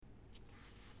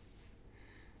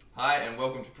Hi, and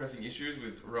welcome to Pressing Issues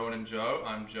with Rowan and Joe.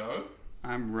 I'm Joe.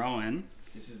 I'm Rowan.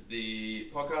 This is the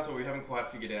podcast where we haven't quite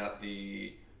figured out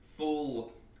the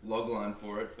full logline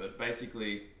for it, but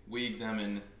basically we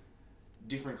examine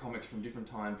different comics from different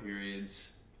time periods.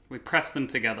 We press them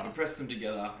together. We press them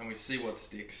together and we see what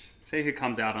sticks. See who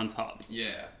comes out on top.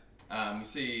 Yeah. We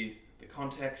see the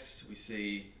context, we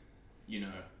see,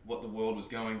 what the world was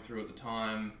going through at the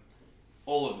time.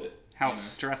 All of it. How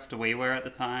stressed we were at the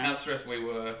time. How stressed we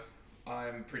were.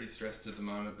 I'm pretty stressed at the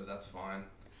moment, but that's fine.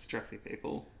 Stressy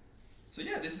people. So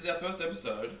yeah, this is our first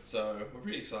episode, so we're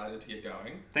pretty excited to get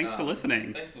going. Thanks for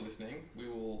listening. Thanks for listening. We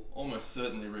will almost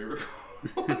certainly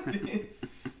re-record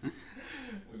this.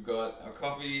 We've got our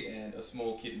coffee and a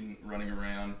small kitten running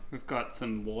around. We've got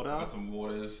some water. We've got some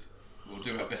waters. We'll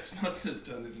do our best not to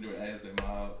turn this into an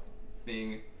ASMR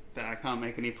thing. But I can't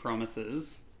make any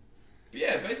promises. But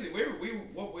yeah, basically,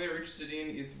 what we're interested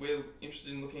in is we're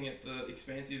interested in looking at the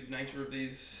expansive nature of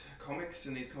these comics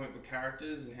and these comic book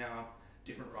characters and how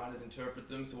different writers interpret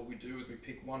them. So what we do is we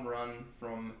pick one run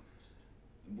from,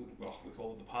 well, we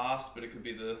call it the past, but it could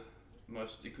be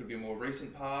it could be a more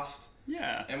recent past.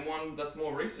 Yeah. And one that's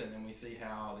more recent, and we see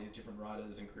how these different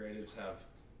writers and creatives have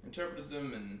interpreted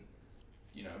them, and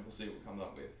we'll see what we come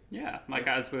up with. Yeah,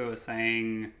 as we were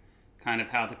saying, kind of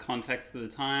how the context of the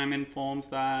time informs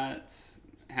that,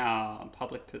 how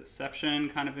public perception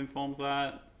kind of informs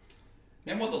that.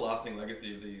 And what the lasting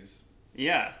legacy of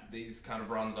these kind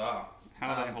of runs are.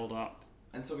 How they hold up.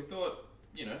 And so we thought,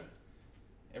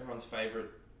 everyone's favourite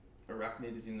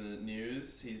arachnid is in the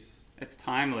news. It's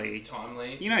timely. It's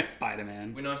timely. You know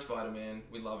Spider-Man. We know Spider-Man.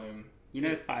 We love him. You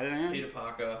know Spider-Man? Peter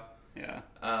Parker. Yeah.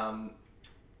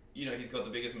 He's got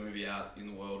the biggest movie out in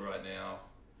the world right now,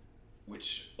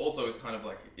 which also is kind of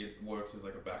like, it works as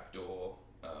like a backdoor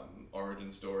origin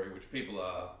story, which people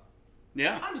are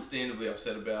understandably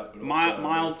upset about. But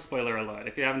mild spoiler alert.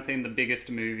 If you haven't seen the biggest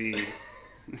movie,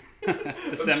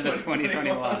 December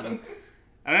 2021.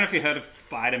 I don't know if you heard of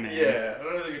Spider-Man. Yeah, I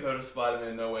don't know if you've heard of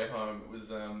Spider-Man No Way Home. It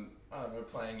was,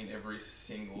 playing in every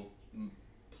single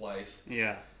place.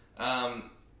 Yeah. I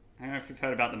don't know if you've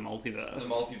heard about the multiverse. The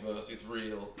multiverse, it's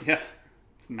real. Yeah,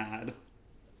 it's mad.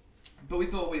 But we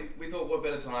thought what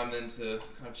better time than to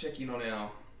kind of check in on our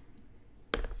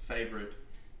favourite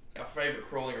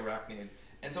crawling arachnid.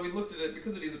 And so we looked at it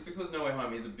because No Way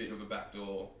Home is a bit of a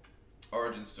backdoor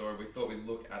origin story. We thought we'd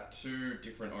look at two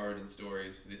different origin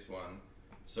stories for this one.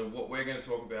 So what we're going to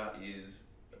talk about is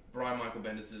Brian Michael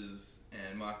Bendis's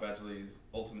and Mark Badgley's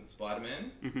Ultimate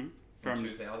Spider-Man from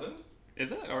 2000.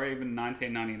 Is it? Or even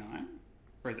 1999?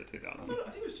 Or is it 2000? I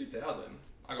think it was 2000.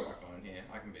 I got my phone here.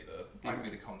 I can be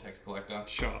the context collector.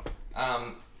 Sure.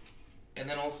 And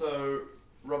then also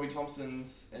Robbie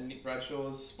Thompson's and Nick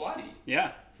Bradshaw's Spidey.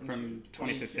 Yeah. From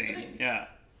 2015. Yeah.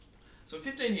 So a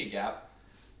 15-year gap.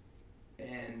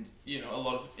 And, a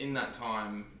lot of, in that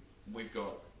time, we've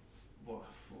got,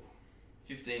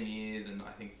 15 years, and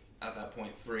I think at that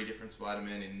point, 3 different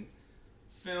Spider-Men in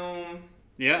film.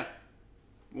 Yeah.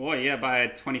 Well, yeah, by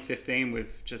 2015,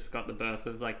 we've just got the birth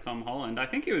of, Tom Holland. I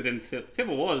think he was in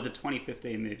Civil War, the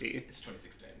 2015 movie. It's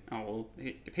 2016. Oh, well,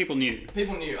 people knew.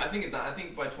 People knew. I think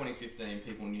by 2015,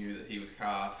 people knew that he was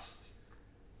cast.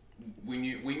 We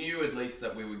knew at least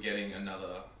that we were getting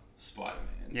another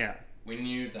Spider-Man. Yeah. We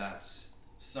knew that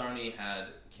Sony had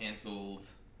cancelled,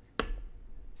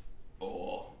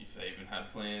 or if they even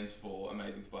had plans for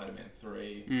Amazing Spider-Man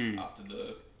 3 after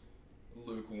the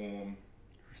lukewarm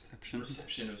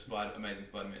reception of Amazing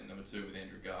Spider-Man number 2 with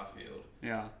Andrew Garfield.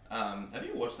 Yeah. Have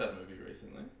you watched that movie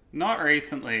recently? Not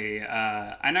recently.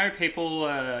 I know people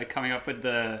are coming up with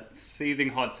the seething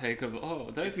hot take of,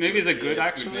 those movies are good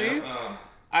actually. Good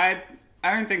I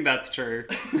don't think that's true.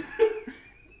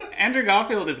 Andrew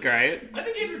Garfield is great. I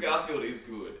think Andrew Garfield is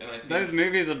good, and I think those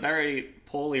movies are very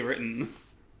poorly written.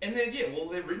 And they're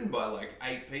written by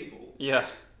 8 people. Yeah.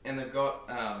 And they've got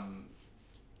I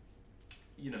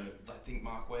think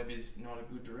Mark Webb is not a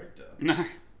good director. No.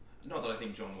 Not that I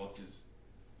think John Watts is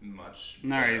much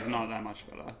No, better. he's not that much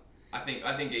better. I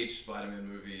think each Spider-Man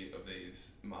movie of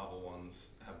these Marvel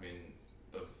ones have been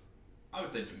of, I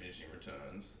would say, diminishing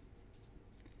returns.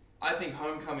 I think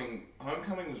Homecoming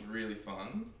was really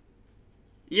fun.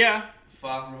 Yeah.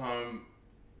 Far From Home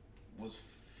was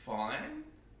fine.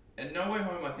 And No Way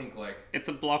Home, I think, it's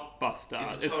a blockbuster.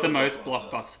 It's the total most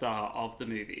blockbuster of the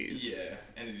movies. Yeah,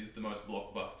 and it is the most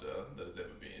blockbuster that has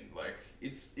ever been.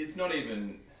 It's not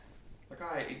even...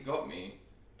 it got me,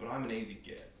 but I'm an easy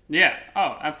get. Yeah.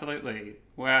 Oh, absolutely.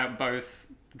 We're both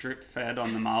drip-fed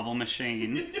on the Marvel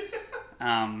machine.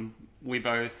 We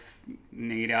both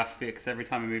need our fix every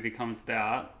time a movie comes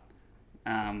out.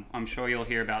 I'm sure you'll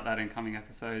hear about that in coming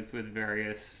episodes with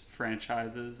various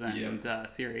franchises and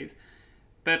series.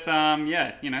 But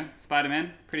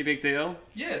Spider-Man, pretty big deal.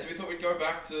 Yeah, so we thought we'd go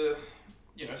back to,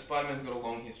 Spider-Man's got a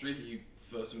long history. He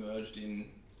first emerged in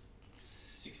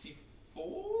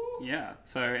 64? Yeah,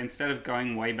 so instead of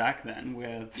going way back then,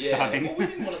 we're starting... Yeah, well, we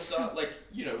didn't want to start,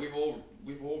 we've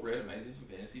all read Amazing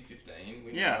Fantasy 15.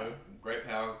 We know great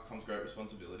power comes great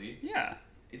responsibility. Yeah.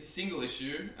 It's a single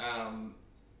issue.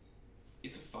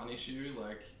 It's a fun issue.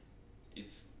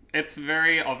 It's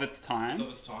very of its time. It's of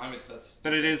its time.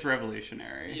 But it is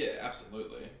revolutionary. Yeah,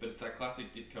 absolutely. But it's that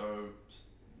classic Ditko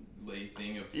Lee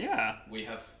thing of we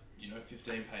have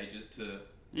 15 pages to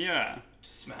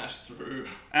smash through.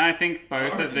 And I think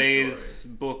both of these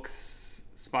books,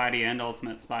 Spidey and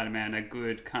Ultimate Spider-Man, are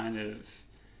good kind of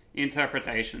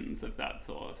interpretations of that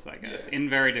source, I guess, in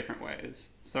very different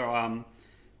ways. So,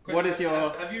 what is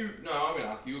your... Have you... No, I'm going to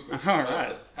ask you a question. All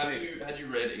right. Had you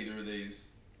read either of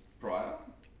these prior?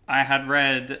 I had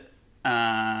read...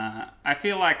 I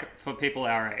feel like for people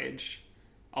our age,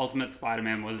 Ultimate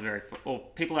Spider-Man was or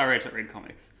people our age that read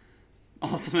comics,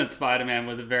 Ultimate Spider-Man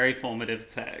was a very formative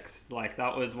text.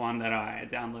 That was one that I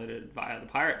downloaded via the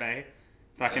Pirate Bay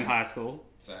back in high school.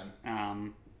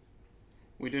 Same.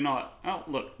 We do not... Oh,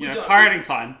 look, pirating's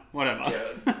fine. Whatever.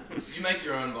 Yeah, you make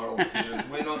your own moral decisions.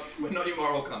 We're not your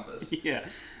moral compass. Yeah.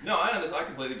 No, I understand. I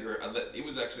completely agree. It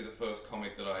was actually the first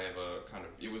comic that I ever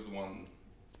it was the one...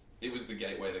 It was the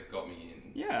gateway that got me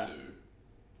in to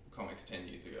comics 10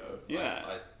 years ago.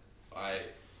 Yeah.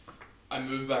 I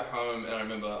moved back home and I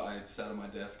remember I sat at my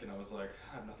desk and I was like,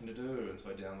 I have nothing to do. And so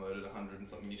I downloaded 100 and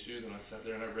something issues and I sat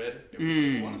there and I read every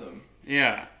single one of them.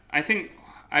 Yeah. I think...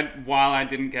 while I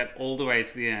didn't get all the way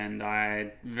to the end,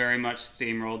 I very much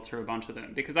steamrolled through a bunch of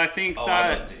them because I think that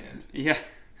I got to the end. Yeah,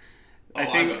 I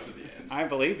got to the end. I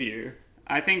believe you.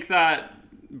 I think that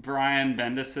Brian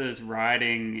Bendis's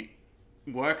writing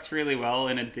works really well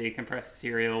in a decompressed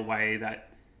serial way that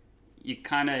you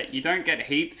don't get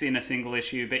heaps in a single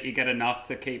issue, but you get enough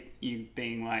to keep you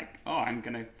being like, oh, I'm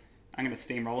gonna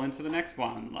steamroll into the next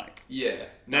one.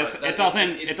 It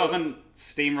doesn't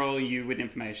steamroll you with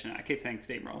information. I keep saying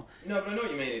steamroll. No, but I know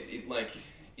what you mean.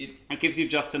 It gives you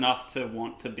just enough to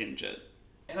want to binge it.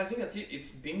 And I think that's it.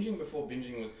 It's binging before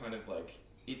binging was kind of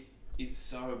it is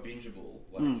so bingeable.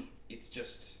 It's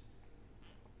just...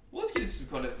 Well, let's get into some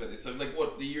context about this. So,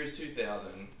 the year is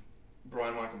 2000.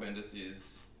 Brian Michael Bendis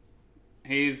is...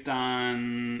 He's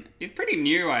pretty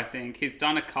new, I think. He's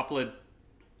done a couple of...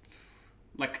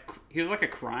 he was a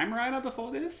crime writer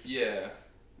before this? Yeah.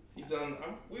 We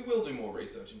will do more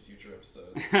research in future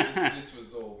episodes. This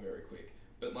was all very quick.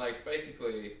 But,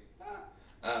 basically...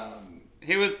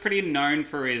 he was pretty known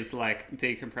for his,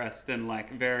 decompressed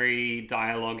and, very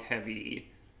dialogue-heavy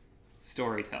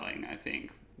storytelling, I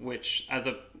think. Which,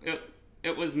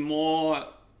 it was more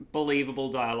believable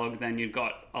dialogue than you'd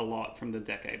got a lot from the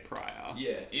decade prior.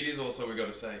 Yeah, it is also, we got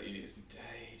to say, it is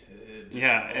dated.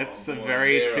 Yeah, it's a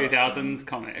very 2000s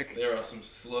comic. There are some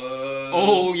slurs.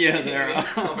 Oh, yeah, there are.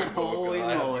 Holy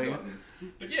moly.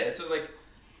 But yeah, so,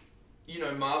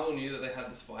 Marvel knew that they had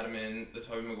the Spider-Man, the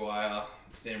Tobey Maguire,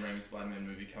 Sam Raimi Spider-Man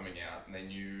movie coming out, and they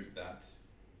knew that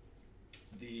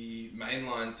the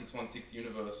mainline 616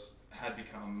 universe had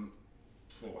become...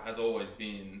 has always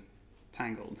been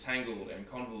tangled and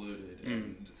convoluted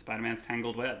and Spider-Man's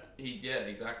tangled web. Yeah,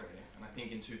 exactly. And I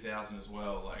think in 2000 as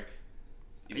well,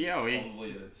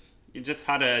 you just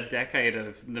had a decade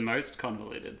of the most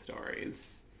convoluted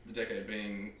stories. The decade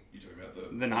being, you're talking about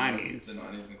the 90s. The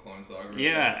 90s and the Clone Saga.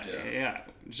 Yeah.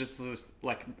 Just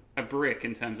a brick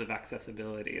in terms of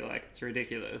accessibility. It's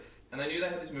ridiculous. And they knew they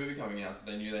had this movie coming out, so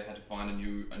they knew they had to find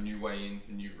a new way in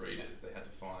for new readers. They had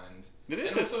to find... But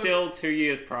this is still 2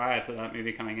 years prior to that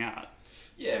movie coming out.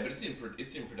 Yeah, but it's in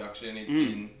production. It's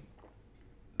in...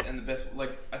 And the best...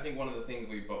 I think one of the things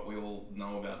we all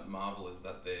know about Marvel is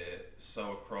that they're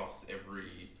so across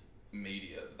every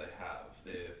media that they have.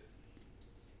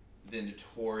 They're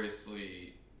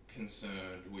notoriously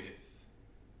concerned with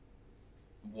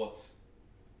what's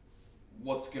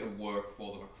going to work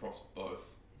for them across both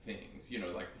things.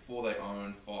 Before they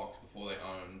owned Fox, before they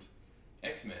owned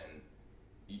X-Men,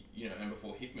 and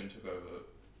before Hickman took over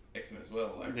X-Men as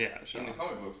well, in the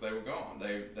comic books, they were gone.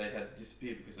 They had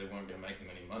disappeared because they weren't going to make them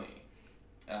any money.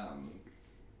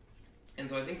 And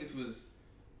so I think this was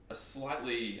a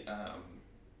slightly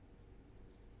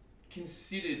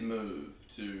considered move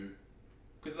to...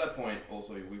 Because at that point,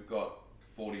 also, we've got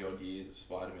 40-odd years of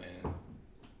Spider-Man.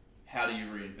 How do you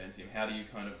reinvent him? How do you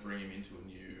kind of bring him into a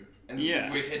new... And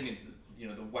we're heading into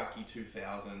the wacky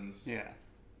 2000s. Yeah.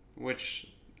 Which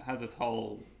has this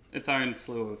whole its own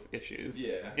slew of issues.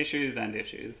 Yeah. Issues and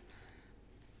issues.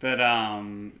 But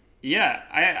yeah,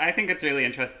 I think it's really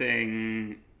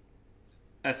interesting,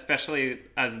 especially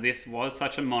as this was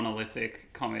such a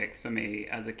monolithic comic for me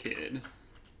as a kid.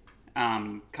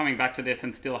 Coming back to this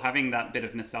and still having that bit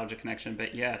of nostalgia connection,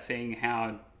 but yeah, seeing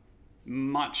how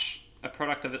much a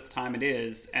product of its time it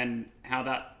is, and how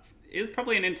that is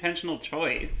probably an intentional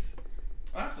choice.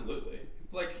 Absolutely.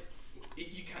 Like,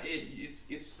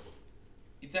 it's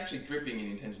actually dripping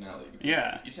in intentionality. Because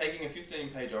Yeah. You're taking a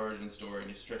 15-page origin story and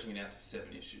you're stretching it out to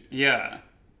 7 issues. Yeah.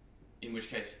 In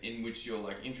which you're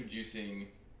like introducing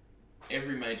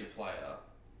every major player.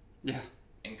 Yeah.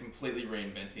 And completely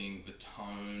reinventing the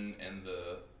tone and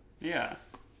the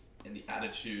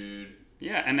attitude.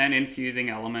 Yeah, and then infusing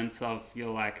elements of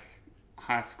your like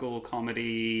high school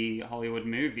comedy Hollywood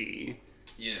movie.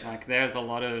 Yeah. Like there's a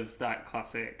lot of that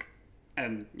classic,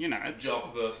 and you know it's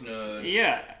jock versus nerd.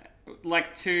 Yeah,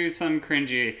 like to some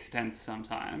cringy extent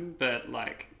sometimes, but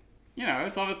like you know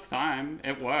it's of its time.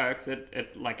 It works.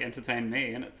 It like entertained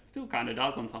me, and it still kind of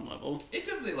does on some level. It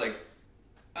definitely like.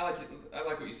 I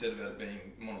like what you said about it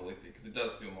being monolithic, because it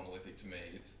does feel monolithic to me.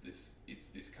 It's this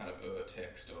kind of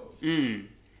text of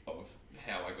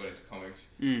how I got into comics.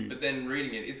 But then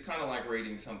reading it, it's kind of like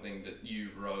reading something that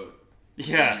you wrote when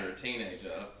you were a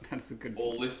teenager. That's a good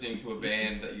Or listening to a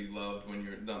band that you loved when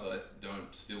you're... Not that I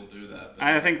don't still do that. But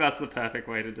I think that's the perfect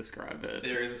way to describe it.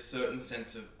 There is a certain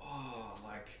sense of,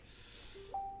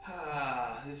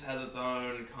 this has its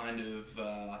own kind of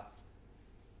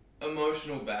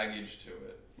emotional baggage to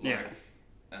it. Like,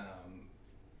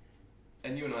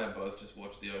 and you and I have both just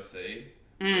watched The OC,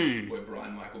 where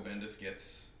Brian Michael Bendis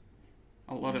gets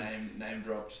a lot name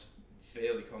dropped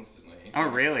fairly constantly. Oh,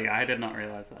 really? I did not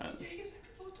realize that. Yeah, he gets that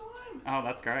all the time. Oh,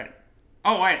 that's great.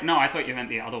 Oh, wait, no, I thought you meant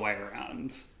the other way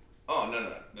around. Oh,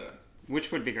 no.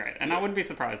 Which would be great, and I wouldn't be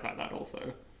surprised by that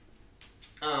also.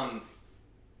 But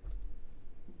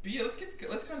yeah,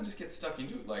 let's kind of just get stuck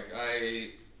into it. Like,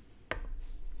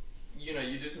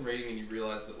 you do some reading and you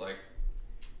realise that, like,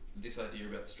 this idea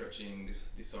about stretching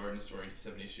this origin story into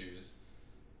 7 issues,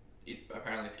 it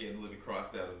apparently scared the living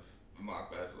Christ out of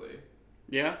Mark Badgley.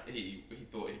 Yeah? He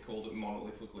called it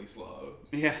monolithically slow.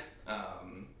 Yeah.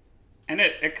 And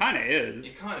it kind of is.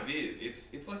 It kind of is.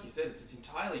 It's like you said, it's this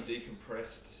entirely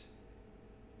decompressed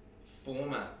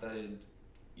format that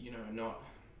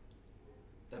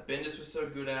that Bendis was so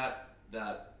good at,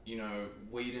 that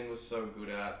Whedon was so good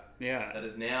at. Yeah. That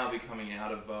is now becoming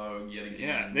out of vogue yet again.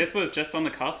 Yeah, this was just on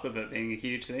the cusp of it being a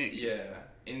huge thing. Yeah,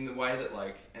 in the way that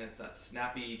and it's that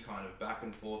snappy kind of back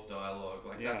and forth dialogue.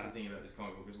 That's the thing about this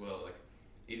comic book as well. Like,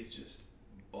 it is just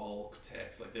bulk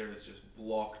text. Like, there is just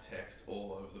block text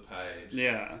all over the page.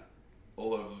 Yeah.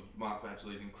 All over Mark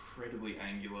Badgley's incredibly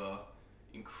angular,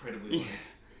 incredibly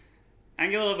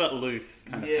angular but loose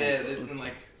kind of pencils. And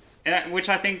like... Yeah, which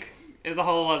I think is a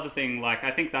whole other thing. Like, I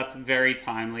think that's very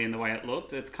timely in the way it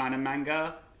looked. It's kind of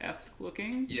manga-esque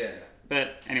looking. Yeah.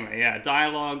 But anyway, yeah,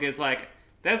 dialogue is like,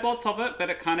 there's lots of it, but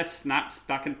it kind of snaps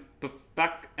back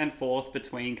and forth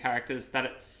between characters that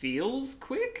it feels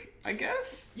quick, I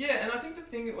guess. Yeah, and I think the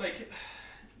thing, like,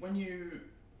 when you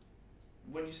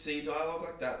see dialogue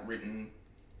like that written,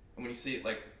 and when you see it,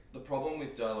 like, the problem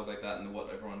with dialogue like that and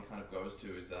what everyone kind of goes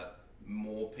to is that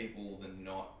more people than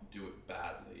not do it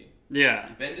badly. Yeah.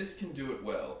 Bendis can do it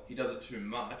well. He does it too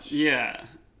much. Yeah.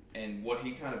 And what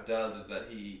he kind of does is that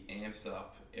he amps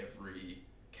up every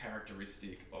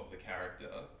characteristic of the character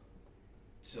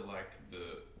to, like,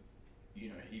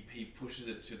 he pushes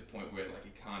it to the point where, like, the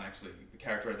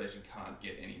characterization can't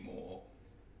get any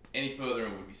further,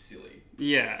 and it would be silly.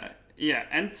 Yeah. Yeah.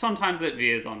 And sometimes it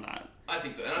veers on that. I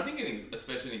think so. And I think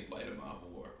especially in his later Marvel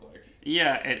work, like...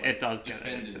 Yeah, it does get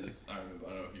Defenders, it. I don't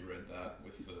know if you read that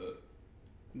with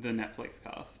the Netflix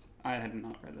cast. I had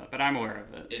not read that, but I'm aware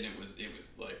of it. And it was very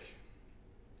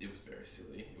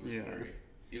silly.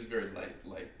 It was very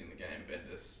late in the game,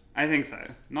 Bendis. I think so.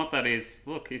 Not that he's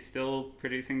still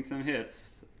producing some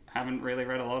hits. Haven't really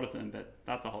read a lot of them, but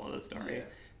that's a whole other story. Yeah.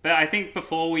 But I think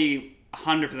before we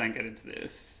 100% get into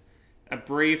this, a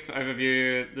brief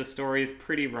overview. The story's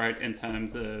pretty rote in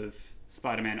terms of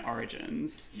Spider-Man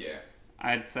Origins. Yeah.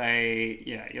 I'd say,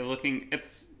 yeah,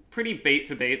 it's pretty beat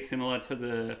for beat, similar to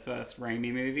the first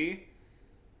Raimi movie.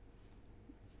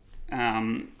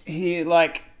 I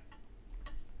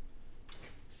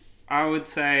would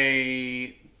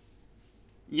say,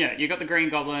 yeah, you got the Green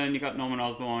Goblin, you got Norman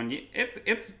Osborn. It's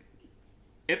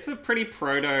a pretty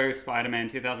proto Spider-Man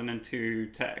 2002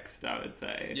 text, I would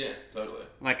say. Yeah, totally.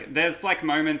 Like, there's like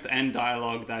moments and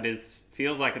dialogue that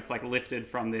feels like it's like lifted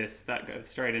from this that goes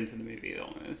straight into the movie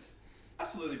almost.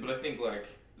 Absolutely, but I think like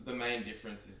the main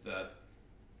difference is that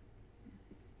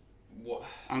what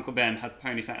Uncle Ben has a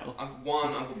ponytail.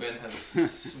 Uncle Ben has a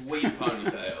sweet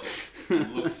ponytail.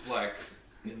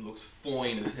 It looks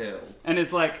fine as hell. And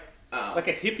it's like a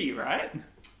hippie, right?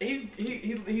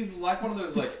 He's like one of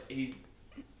those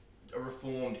a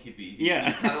reformed hippie. Yeah.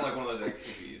 He's kind of like one of those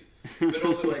ex-hippies. But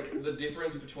also like the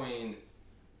difference between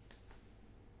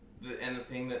the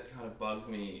thing that kind of bugs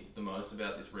me the most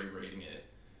about this rereading it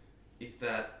is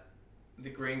that the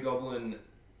Green Goblin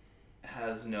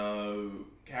has no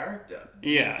character.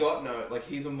 Yeah. He's got no,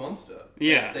 he's a monster.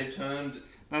 Yeah.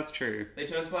 That's true. They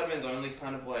turned Spider-Man's only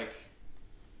kind of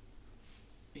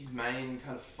his main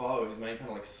kind of foe, his main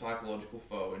kind of psychological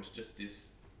foe into just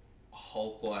this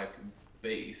Hulk-like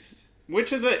beast.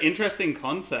 Which is an interesting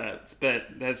concept,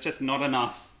 but there's just not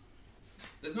enough.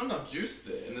 There's not enough juice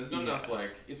there, and there's not enough,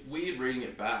 it's weird reading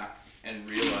it back and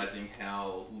realizing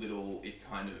how little it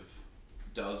kind of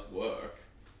does work.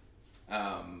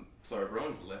 Sorry,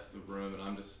 everyone's left the room and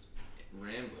I'm just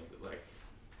rambling, but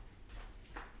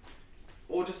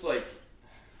or just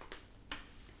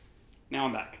now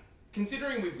I'm back.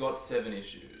 Considering we've got 7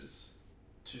 issues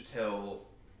to tell,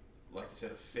 like you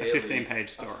said, a 15-page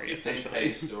story. A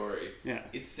 15-page story. Yeah.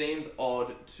 It seems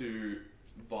odd to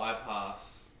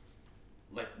bypass.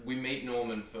 We meet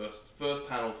Norman first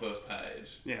panel, first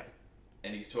page. Yeah.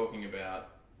 And he's talking about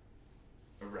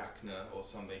Arachna or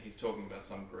something. He's talking about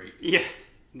some Greek. Yeah.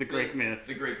 The Greek myth.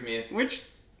 The Greek myth. Which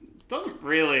doesn't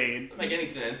really make any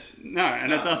sense. No,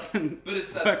 and it doesn't but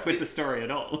it's that, work with the story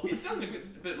at all. It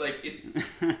doesn't, but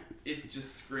it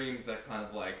just screams that kind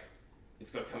of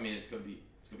it's got to come in, it's got to be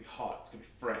hot, it's got to be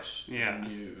fresh, it's got to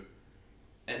be new.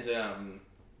 And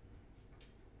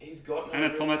he's got no. And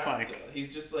it's almost character.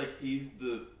 He's just he's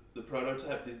the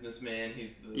prototype businessman.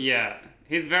 He's the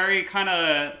He's very kind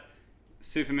of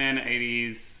Superman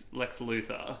 80s Lex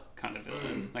Luthor kind of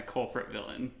villain, corporate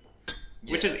villain.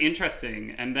 Yeah. Which is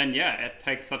interesting, and then it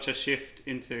takes such a shift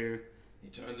into... He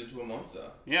turns into a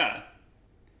monster. Yeah.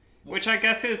 Which I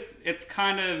guess it's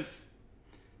kind of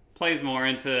plays more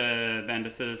into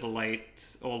Bendis's late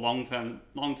or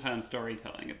long-term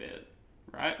storytelling a bit,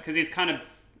 right? Because he's kind of...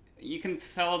 You can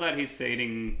tell that he's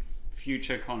seeding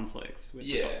future conflicts with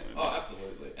the oh,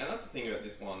 absolutely. And that's the thing about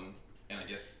this one, and I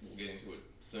guess we'll get into it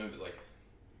soon, but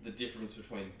the difference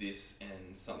between this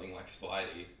and something like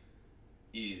Spidey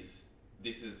is...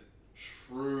 This is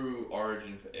true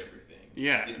origin for everything.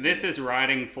 Yeah, this is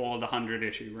writing for the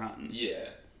 100-issue run. Yeah,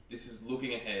 this is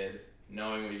looking ahead,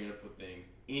 knowing where you're going to put things,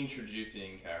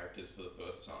 introducing characters for the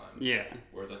first time. Yeah.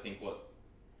 Whereas I think what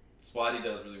Spidey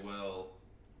does really well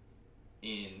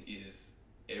is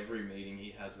every meeting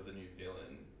he has with a new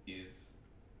villain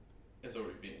has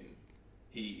already been.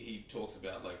 He talks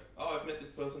about I've met this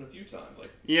person a few times.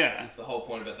 The whole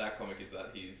point about that comic is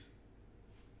that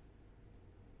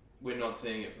we're not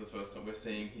seeing it for the first time. We're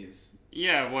seeing his...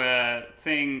 Yeah, we're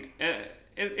seeing...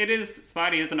 It is...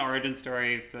 Spidey is an origin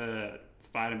story for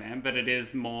Spider-Man, but it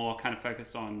is more kind of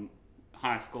focused on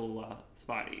high school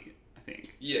Spidey, I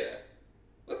think. Yeah.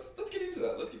 Let's get into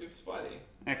that. Let's get into Spidey.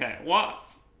 Okay.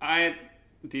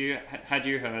 Had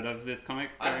you heard of this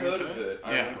comic? I heard of it.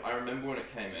 I remember when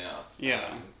it came out.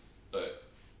 Yeah. But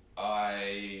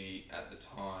I, at the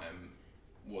time,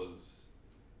 was...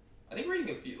 I think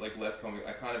reading a few, less comics,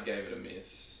 I kind of gave it a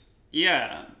miss.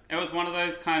 Yeah. It was one of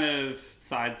those kind of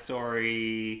side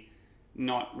story,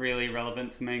 not really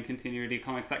relevant to main continuity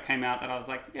comics that came out that I was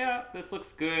like, yeah, this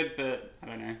looks good, but I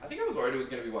don't know. I think I was worried it was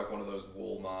going to be one of those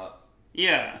Walmart...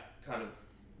 Yeah. Kind of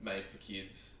made for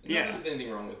kids. Not that there's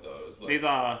anything wrong with those. These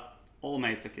are all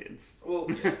made for kids. Well,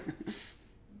 yeah.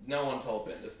 No one told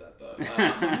Bendis that,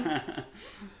 though.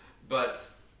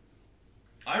 But...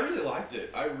 I really liked it.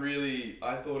 I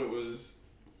thought it was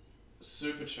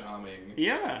super charming.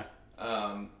 Yeah.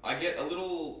 I get a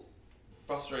little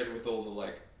frustrated with all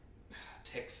the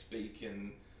text speak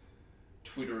and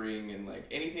twittering and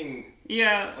anything.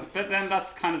 Yeah, but then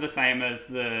that's kind of the same as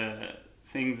the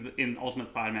things in Ultimate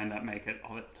Spider-Man that make it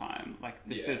of its time.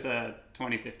 This is a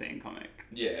 2015 comic.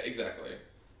 Yeah, exactly.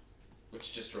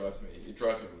 Which just drives me a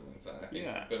little insane, I think.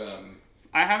 Yeah. But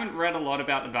I haven't read a lot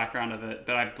about the background of it,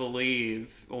 but I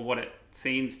believe, or what it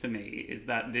seems to me, is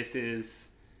that this is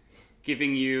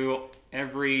giving you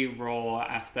every raw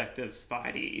aspect of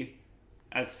Spidey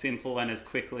as simple and as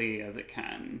quickly as it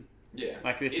can. Yeah.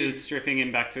 This is stripping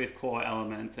him back to his core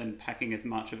elements and packing as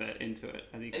much of it into it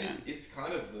as you can. And it's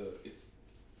kind of it's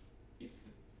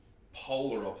the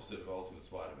polar opposite of Ultimate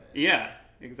Spider-Man. Yeah,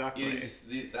 exactly.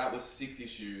 That was 6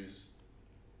 issues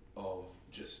of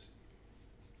just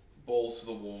balls to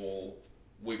the wall,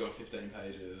 we got 15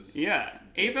 pages. Yeah,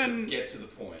 even to get to the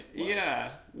point.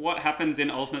 Yeah, what happens in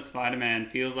Ultimate Spider-Man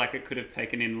feels like it could have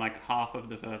taken in like half of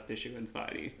the first issue in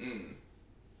Spidey.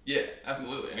 Yeah,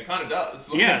 absolutely, and it kind of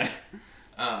does. Yeah.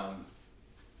 And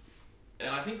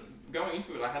I think going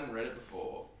into it, I hadn't read it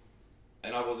before,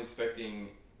 and I was expecting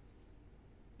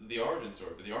the origin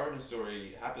story, but the origin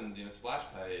story happens in a splash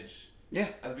page. Yeah.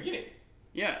 At the beginning.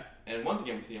 Yeah. And once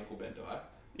again, we see Uncle Ben die.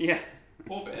 Yeah.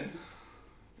 Poor Ben.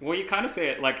 Well, you kind of see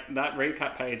it, like, that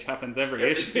recap page happens every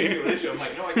Every issue. single issue. I'm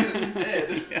like, no, I get it, he's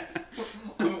dead. Yeah.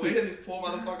 I'm aware this poor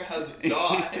motherfucker has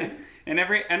died. And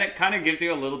it kind of gives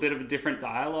you a little bit of a different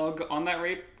dialogue on that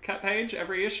recap page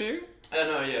every issue. I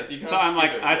know, yeah, so you can't So I'm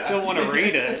like, skip it, I yeah. still want to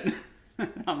read it.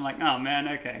 I'm like, oh man,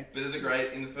 okay. But there's a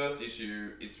great, in the first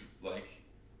issue, it's like,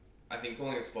 I think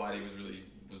calling it Spidey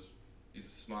is a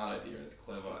smart idea and it's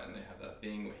clever, and they have that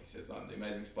thing where he says, I'm the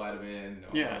Amazing Spider-Man,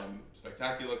 or Yeah. I'm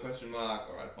spectacular, or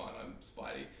I find I'm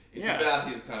Spidey. It's Yeah. about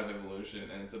his kind of evolution,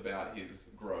 and it's about his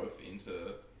growth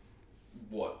into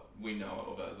what we know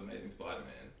of as Amazing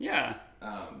Spider-Man. Yeah.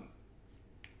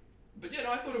 But yeah,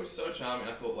 no, I thought it was so charming.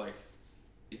 I thought, like,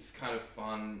 it's kind of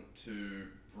fun to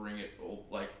bring it all,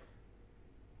 like,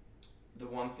 the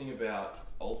one thing about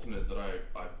Ultimate that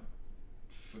I've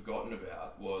forgotten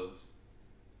about was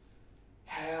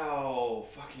how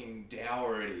fucking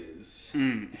dour it is.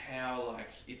 How, like,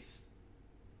 it's,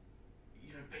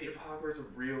 you know, Peter Parker is a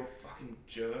real fucking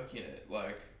jerk in it.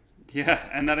 Like, Yeah,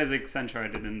 and that is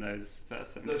accentuated in those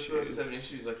first 7 those issues. first 7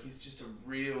 issues, like, he's just a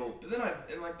real. But then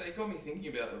they got me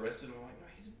thinking about the rest of them. I'm like, no,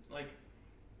 he's like,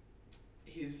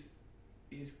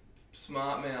 his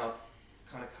smart mouth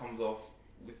kind of comes off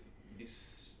with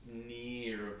this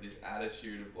sneer of this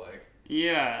attitude of like,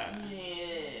 Yeah.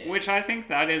 yeah. Which I think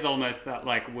that is almost that,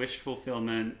 like, wish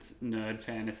fulfillment nerd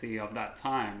fantasy of that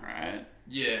time, right?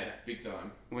 Yeah, big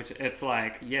time. Which it's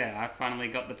like, yeah, I finally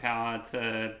got the power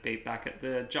to beat back at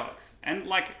the jocks. And,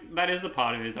 like, that is a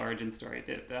part of his origin story a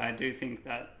bit, but I do think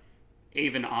that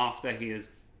even after he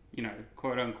is, you know,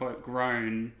 quote-unquote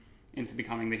grown into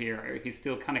becoming the hero, he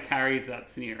still kind of carries that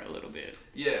sneer a little bit.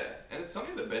 Yeah, and it's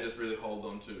something that Bendis really holds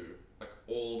on to, like,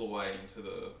 all the way into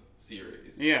the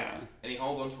series. Yeah. And he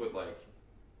holds on to it, like,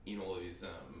 in all of his,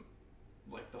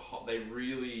 like, they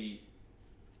really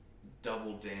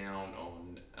double down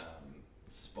on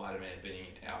Spider-Man being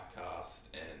an outcast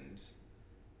and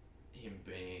him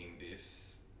being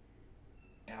this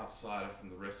outsider from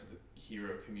the rest of the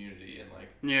hero community, and, like,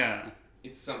 Yeah.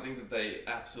 it's something that they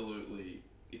absolutely,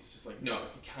 it's just like, no,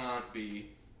 he can't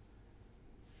be.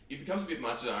 It becomes a bit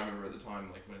much, I remember at the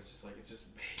time, like, when it's just like, it's just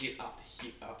hit after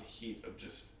hit after hit of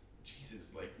just,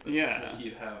 Jesus, like, Yeah.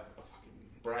 he'd have a fucking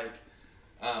break.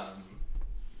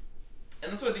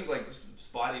 And that's what I think, like,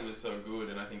 Spidey was so good,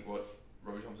 and I think what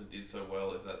Robbie Thompson did so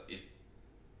well is that it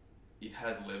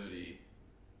has levity,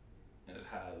 and it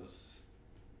has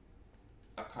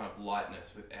a kind of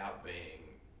lightness without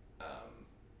being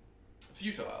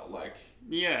futile. Like,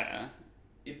 Yeah.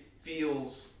 it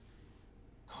feels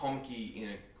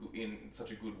comic-y in such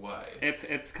a good way.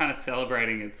 It's kind of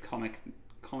celebrating its comic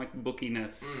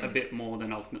bookiness a bit more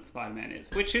than Ultimate Spider-Man is,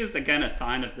 which is, again, a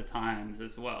sign of the times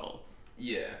as well.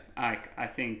 Yeah. I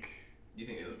think... Do you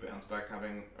think there's a bounce back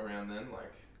coming around then?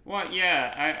 Like, Well,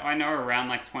 yeah, I know around,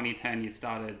 like, 2010 you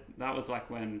started... That was, like,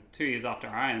 when 2 years after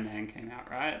Iron Man came out,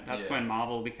 right? That's Yeah. when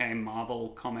Marvel became Marvel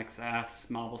Comics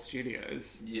Marvel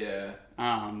Studios. yeah.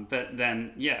 But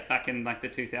then, yeah, back in, like, the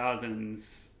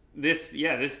 2000s,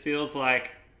 this feels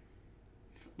like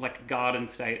Garden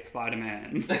State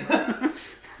Spider-Man. For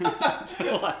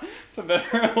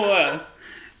better or worse.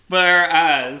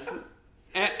 Whereas...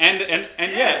 And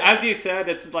yeah, as you said,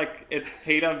 it's like, it's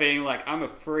Peter being like, I'm a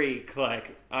freak,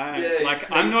 like,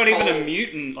 I'm not even a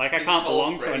mutant, like, I can't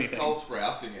belong to anything. He's Cole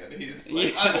Sprousing it. He's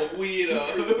like, I'm a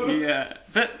weirdo. Yeah,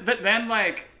 but then,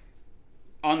 like,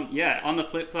 on the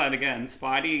flip side again,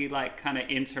 Spidey, like, kind of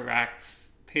interacts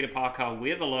Peter Parker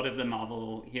with a lot of the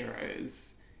Marvel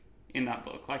heroes in that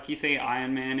book. Like, you see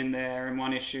Iron Man in there in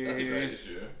one issue. That's a great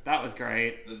issue. That was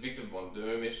great. The Victor Von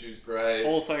Doom issue's great.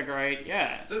 Also great,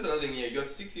 yeah. So that's another thing, yeah, you got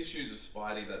 6 issues of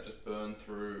Spidey that just burn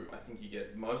through. I think you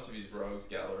get most of his rogues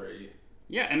gallery.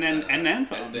 Yeah, and then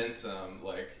some. And then some.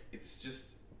 Like, it's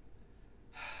just...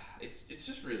 It's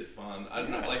just really fun. I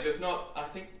don't know, like, there's not... I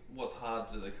think what's hard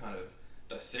to kind of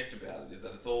dissect about it is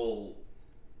that it's all...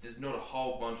 There's not a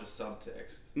whole bunch of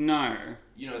subtext. No.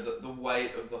 You know, the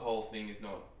weight of the whole thing is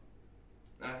not...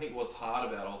 And I think what's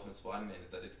hard about Ultimate Spider-Man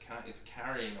is that it's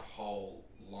carrying a whole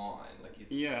line. Like,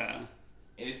 it's... Yeah.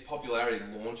 And its popularity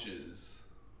launches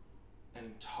an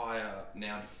entire,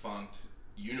 now defunct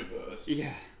universe.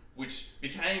 Yeah. which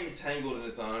became tangled in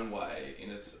its own way, in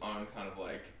its own kind of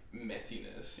like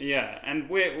messiness. Yeah, and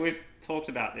we've talked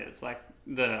about this, like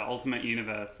the Ultimate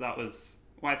Universe. That was,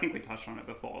 well, I think we touched on it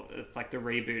before. It's like the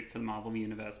reboot for the Marvel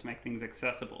Universe to make things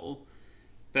accessible.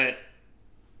 But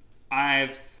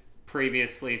I've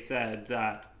previously said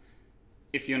that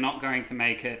if you're not going to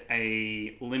make it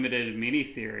a limited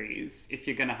miniseries, if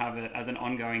you're going to have it as an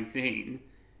ongoing thing,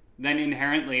 then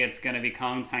inherently it's going to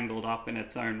become tangled up in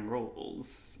its own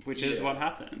rules, which is what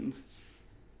happened.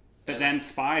 But then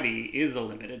Spidey is a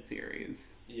limited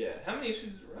series. Yeah. How many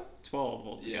issues is it, right? 12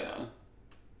 altogether. Yeah.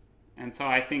 And so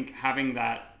I think having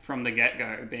that from the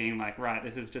get-go, being like, right,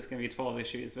 this is just going to be 12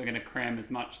 issues, we're going to cram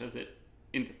as much as it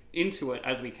into it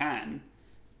as we can,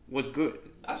 was good.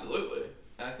 Absolutely.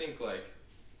 And I think, like,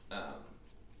 I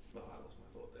lost my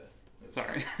thought there.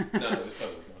 Sorry. No, it was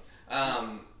totally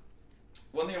gone.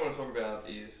 One thing I want to talk about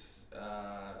is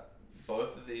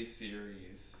both of these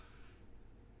series.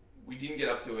 We didn't get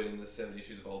up to it in the 7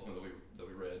 issues of Ultimate that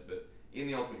we read, but in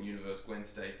the Ultimate Universe, Gwen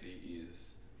Stacy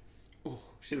is... Oh,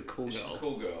 she's a cool girl. She's a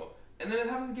cool girl. And then it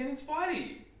happens again in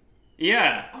Spidey.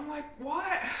 Yeah. I'm like,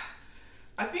 why?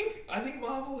 I think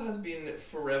Marvel has been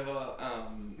forever...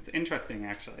 it's interesting,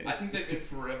 actually. I think they've been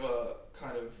forever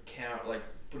kind of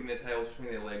putting their tails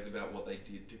between their legs about what they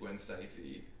did to Gwen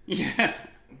Stacy. Yeah.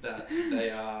 That they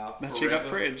are that forever... she got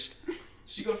fridged.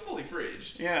 She got fully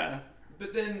fridged. Yeah.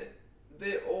 But then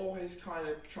they're always kind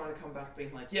of trying to come back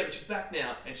being like, yeah, but she's back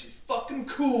now and she's fucking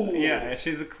cool. Yeah,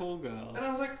 she's a cool girl. And I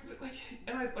was like,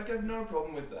 I have no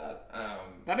problem with that.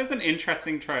 That is an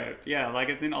interesting trope. Yeah, like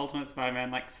it's in Ultimate Spider-Man,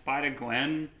 like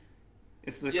Spider-Gwen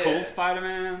is the cool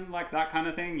Spider-Man, like that kind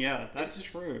of thing. Yeah, that's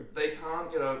true. They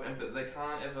can't get over, but they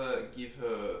can't ever give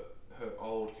her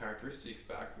old characteristics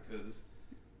back because,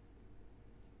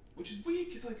 which is weird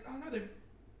because like I don't know,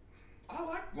 I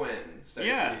like Gwen Stacy.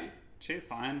 Yeah, she's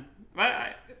fine.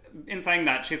 But in saying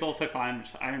that, she's also fine.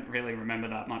 I don't really remember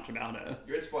that much about her.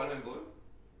 You read Spider-Man Blue?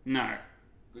 No.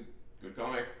 Good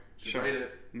comic. Should Sure. read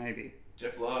it. Maybe.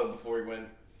 Jeff Lowe before he went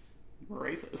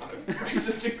racist.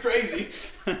 Racist and crazy.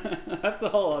 That's a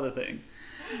whole other thing.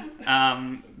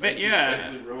 But yeah.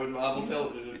 Basically ruined Marvel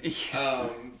television.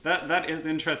 That is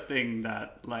interesting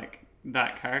that like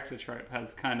that character trope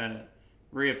has kind of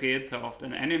reappeared so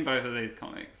often, and in both of these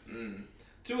comics.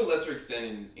 To a lesser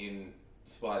extent in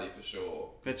Spidey for sure.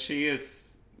 But she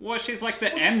is... Well, she's like the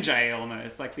MJ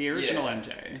almost, like the original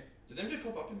MJ. Does MJ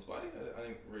pop up in Spidey? I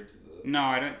didn't read to the... No,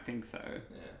 I don't think so.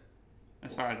 Yeah.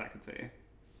 As far as I can see.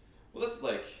 Well, that's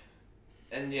like...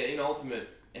 And yeah, in Ultimate,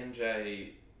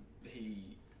 MJ,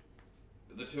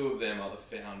 the two of them are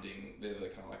they're the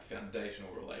kind of like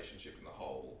foundational relationship in the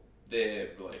whole. Their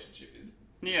relationship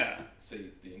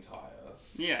seeds the entire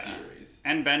series.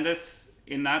 And Bendis,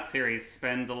 in that series,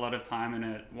 spends a lot of time in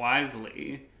it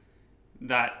wisely.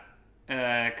 That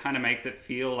kind of makes it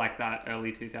feel like that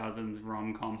early 2000s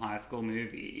rom-com high school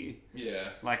movie. Yeah.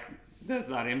 Like, there's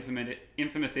that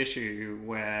infamous issue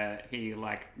where he,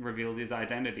 like, reveals his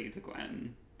identity to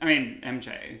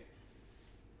MJ.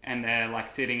 And they're, like,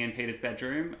 sitting in Peter's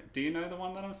bedroom. Do you know the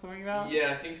one that I'm talking about?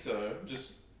 Yeah, I think so.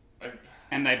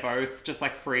 And they both just,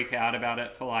 like, freak out about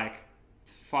it for, like,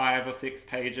 5 or 6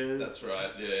 pages. That's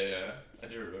right. Yeah. I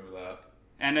do remember that.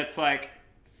 And it's, like...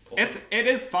 It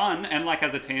is fun, and like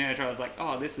as a teenager, I was like,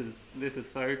 "Oh, this is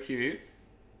so cute."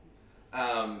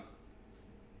 Yeah,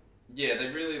 they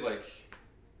really like,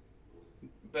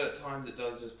 but at times it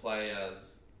does just play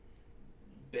as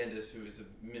Bendis, who is a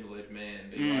middle-aged man,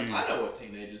 being like, "I know what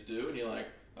teenagers do," and you're like,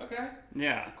 "Okay,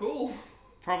 yeah, cool."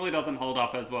 Probably doesn't hold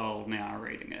up as well now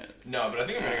reading it. No, but I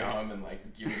think I'm gonna go home and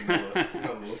like give it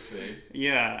another look-see.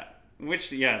 Yeah.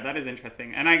 That is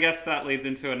interesting. And I guess that leads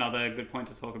into another good point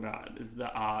to talk about, is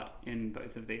the art in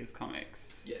both of these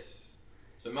comics. Yes.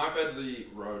 So Mark Badgley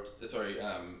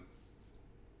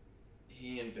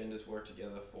he and Bendis worked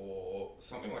together for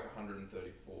something like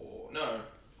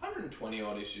 120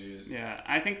 odd issues. Yeah,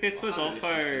 I think this was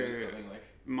also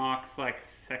Mark's like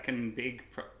second big...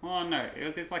 it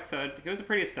was his like third... He was a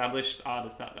pretty established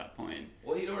artist at that point.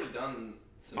 Well, he'd already done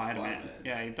Spider-Man.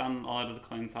 Yeah, he'd done a lot of the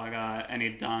Clone Saga, and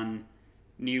he'd done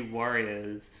New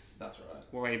Warriors. That's right.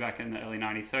 Way back in the early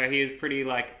 90s. So he is pretty,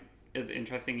 like, it's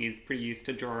interesting, he's pretty used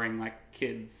to drawing, like,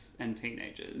 kids and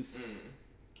teenagers.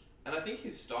 And I think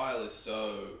his style is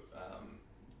so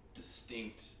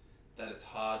distinct that it's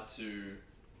hard to...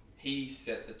 He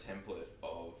set the template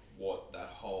of what that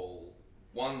whole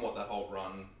run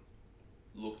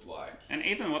looked like, and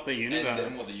even what the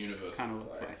universe, kind of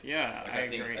looks like. Yeah, I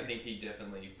agree. I think he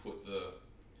definitely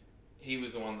he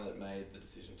was the one that made the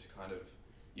decision to kind of,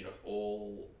 it's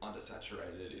all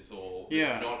undersaturated. It's all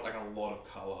not like a lot of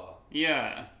color.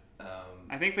 Yeah,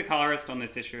 I think the colorist on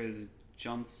this issue is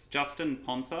Justin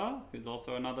Ponsa, who's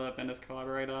also another Bendis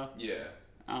collaborator. Yeah.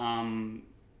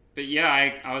 But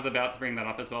yeah, I was about to bring that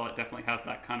up as well. It definitely has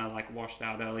that kind of like washed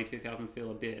out early 2000s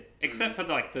feel a bit, except for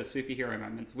like the superhero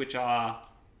moments, which are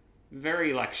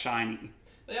very like shiny.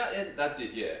 Yeah, that's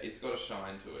it. Yeah, it's got a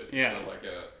shine to it. It's got like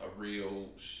a real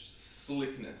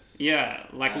slickness. Yeah,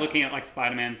 like looking at like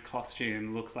Spider-Man's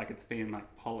costume looks like it's been like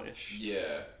polished.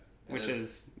 Yeah, which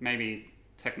is maybe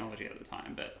technology at the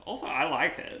time, but also I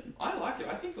like it. I like it.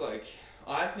 I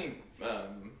think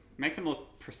makes him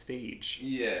look prestige.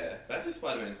 Yeah, Batman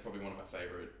Spider-Man is probably one of my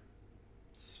favorite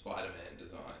Spider-Man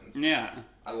designs. Yeah,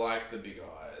 I like the big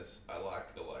eyes. I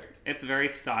like the like. It's a very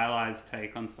stylized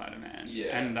take on Spider-Man.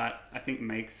 Yeah, and that I think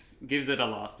gives it a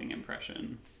lasting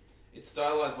impression. It's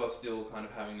stylized while still kind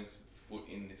of having this foot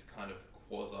in this kind of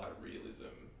quasi-realism.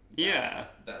 Yeah.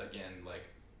 That again, like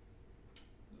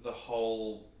the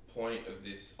whole point of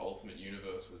this Ultimate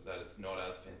Universe was that it's not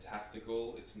as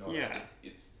fantastical. It's not. Yeah.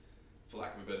 It's for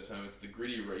lack of a better term, it's the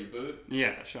gritty reboot.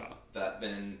 Yeah, sure. That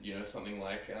then, something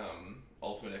like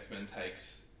Ultimate X-Men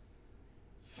takes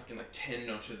fucking like 10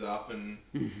 notches up and,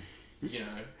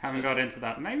 Haven't got into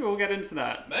that. Maybe we'll get into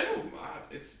that. Maybe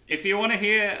it's if you want to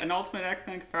hear an Ultimate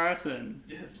X-Men comparison,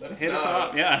 let us hit know. us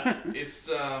up, yeah. It's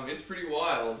pretty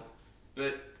wild.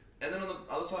 And then on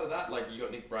the other side of that, like, you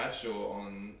got Nick Bradshaw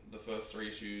on the first 3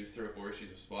 or 4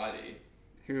 issues of Spidey.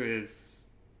 Who is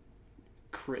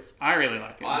crisp. I really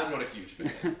like him. I'm not a huge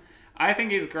fan. I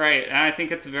think he's great, and I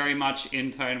think it's very much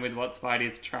in tone with what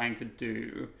Spidey's trying to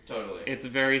do. Totally. It's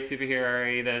very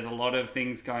superhero-y. There's a lot of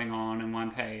things going on in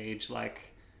one page.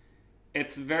 Like,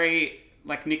 it's very...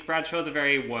 Like, Nick Bradshaw's a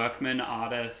very workman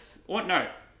artist. Or, no.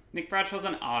 Nick Bradshaw's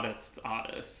an artist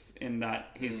in that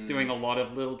he's doing a lot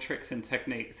of little tricks and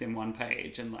techniques in one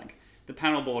page, and, like, the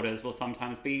panel borders will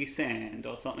sometimes be sand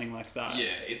or something like that. Yeah,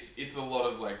 it's a lot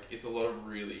of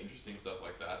really interesting stuff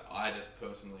like that. I just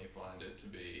personally find it to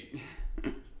be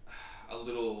a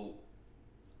little,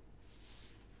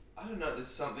 I don't know, there's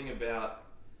something about,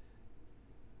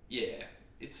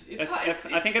 it's hard.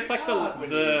 I think it's like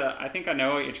hard I think I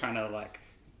know what you're trying to like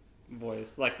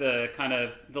voice, like the kind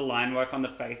of the line work on the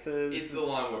faces. It's the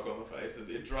line work on the faces.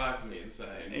 It drives me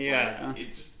insane. Yeah.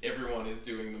 Like, everyone is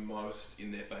doing the most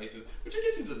in their faces, which I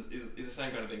guess is the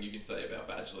same kind of thing you can say about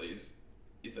Badgley. Is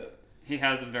that he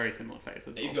has very similar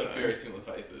faces. He's got very similar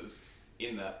faces.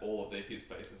 In that all of his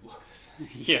faces look the same.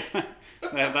 Yeah,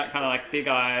 they have that kind of like big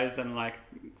eyes and like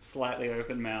slightly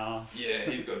open mouth. Yeah,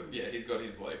 he's got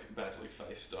his like Badgley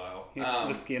face style.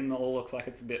 The skin all looks like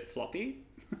it's a bit floppy.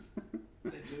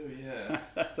 They do, yeah.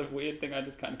 That's a weird thing I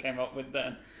just kind of came up with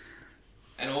then.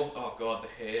 And also, oh god, the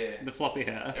hair. The floppy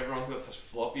hair. Everyone's got such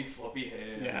floppy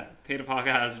hair. Yeah, Peter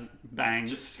Parker has bangs.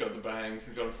 Just got the bangs.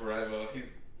 He's got them forever.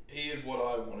 He is what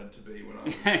I wanted to be when I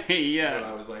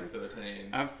was like 13.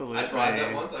 Absolutely. I tried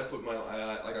that once. I put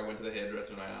I went to the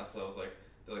hairdresser and I asked. I was like,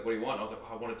 they're like, what do you want? I was like,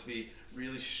 I want it to be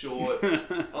really short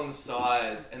on the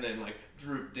side and then like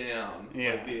droop down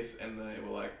like this. And they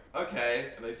were like,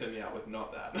 okay. And they sent me out with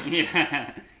not that.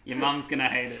 Yeah. Your mum's gonna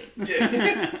hate it.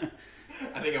 Yeah.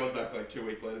 I think I was back like 2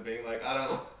 weeks later being like, I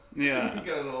don't. Yeah.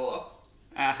 Got it all off.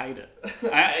 I hate it.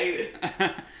 I hate it.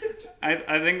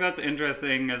 I think that's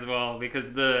interesting as well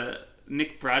because the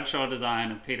Nick Bradshaw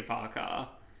design of Peter Parker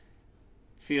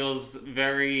feels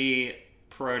very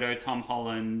proto Tom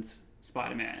Holland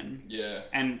Spider-Man. Yeah.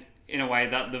 And in a way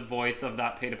that the voice of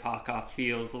that Peter Parker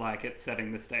feels like it's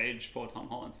setting the stage for Tom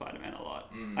Holland Spider-Man a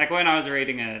lot. Like when I was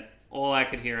reading it, all I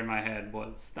could hear in my head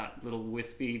was that little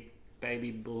wispy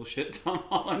baby bullshit Tom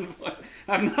Holland voice.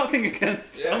 I have nothing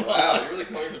against Tom wow, Holland. you're really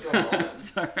coming for Tom Holland.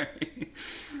 Sorry.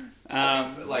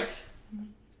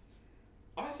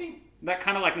 I think that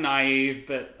kind of like naive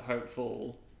but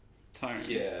hopeful tone.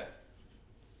 Yeah.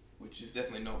 Which is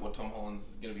definitely not what Tom Holland's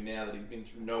is going to be now that he's been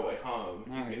through No Way Home.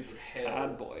 No, he's been he's through hell.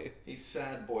 sad boy. He's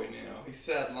sad boy now. He's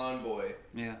sad lone boy.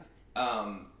 Yeah.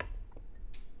 On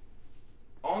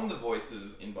the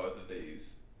voices in both of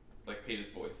these, like Peter's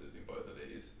voices in both of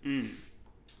these,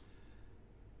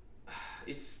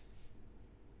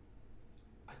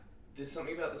 there's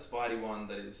something about the Spidey one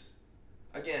that is,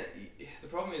 again, the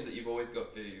problem is that you've always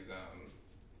got these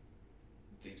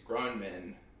grown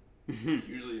men.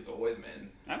 Usually it's always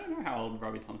men. I don't know how old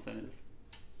Robbie Thompson is.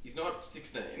 He's not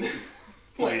 16.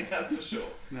 Like, that's for sure.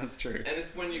 That's true. And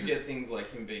it's when you get things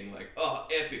like him being like, oh,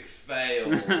 epic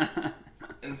fail,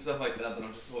 and stuff like that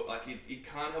I'm just like, it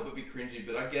can't help but be cringy,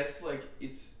 but I guess, like,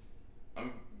 you've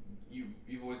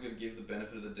always got to give the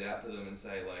benefit of the doubt to them and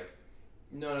say, like,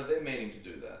 no, they're meaning to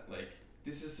do that. Like,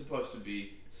 this is supposed to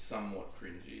be somewhat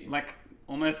cringy. Like,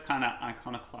 almost kind of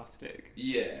iconoclastic.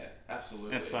 Yeah,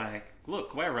 absolutely. It's like,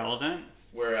 look, we're relevant.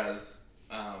 Whereas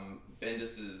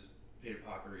Bendis's Peter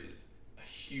Parker is a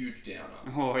huge downer.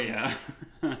 Oh, yeah.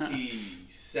 He's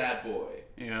sad boy.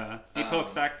 Yeah. He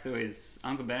talks back to his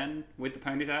Uncle Ben with the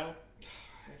ponytail.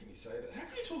 How can you say that? How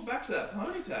can you talk back to that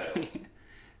ponytail?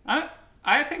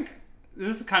 I think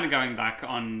this is kind of going back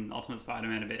on Ultimate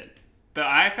Spider-Man a bit, but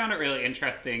I found it really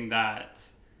interesting that,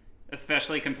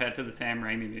 especially compared to the Sam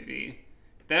Raimi movie,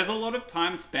 there's a lot of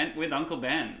time spent with Uncle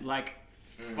Ben. Like,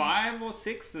 5 or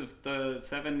 6 of the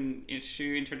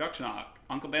 7-issue introduction arc,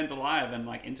 Uncle Ben's alive and,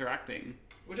 like, interacting.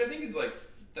 Which I think is, like,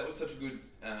 that was such a good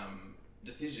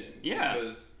decision. Yeah.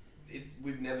 Because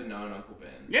we've never known Uncle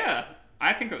Ben. Yeah.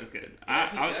 I think it was good.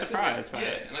 I was surprised by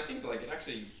it. Yeah, and I think, like,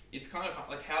 it's kind of,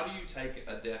 like, how do you take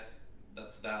a death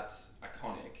that's that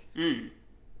iconic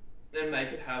and make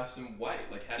it have some weight?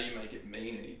 Like, how do you make it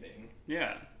mean anything?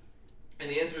 Yeah. And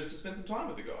the answer is to spend some time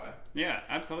with the guy. Yeah,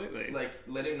 absolutely. Like,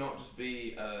 let him not just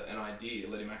be an idea,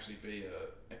 let him actually be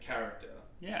a character.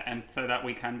 Yeah, and so that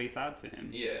we can be sad for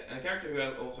him. Yeah, and a character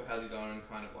who also has his own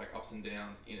kind of, like, ups and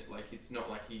downs in it. Like, it's not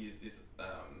like he is this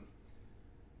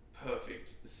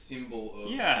perfect symbol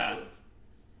of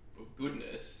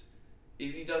goodness.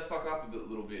 He does fuck up a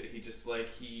little bit. He just, like,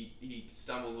 he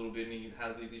stumbles a little bit and he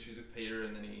has these issues with Peter,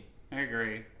 and then he... I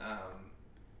agree.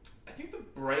 I think the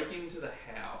break into the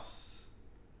house...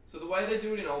 So the way they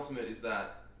do it in Ultimate is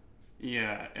that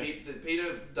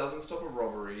Peter doesn't stop a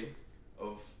robbery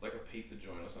of, like, a pizza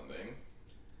joint or something,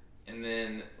 and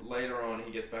then later on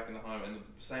he gets back in the home and the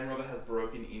same robber has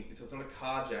broken in, so it's not a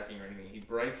carjacking or anything. He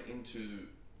breaks into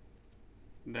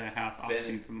the house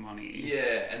asking for money.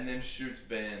 Yeah, and then shoots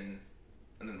Ben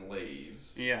and then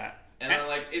leaves. Yeah. And I,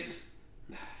 like, it's...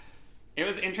 It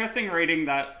was interesting reading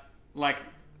that, like,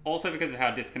 also because of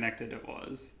how disconnected it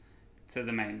was to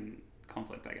the main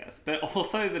conflict, I guess, but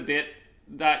also the bit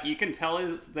that you can tell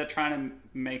is they're trying to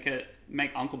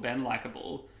make Uncle Ben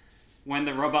likable. When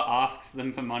the robber asks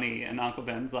them for money and Uncle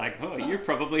Ben's like, "Oh, you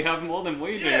probably have more than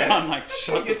we do." Yeah. I'm like,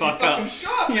 shut the fuck up.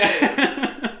 Shot,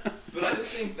 yeah. But I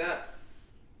just think that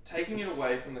taking it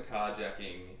away from the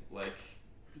carjacking, like,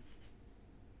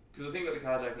 because the thing about the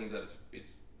carjacking is that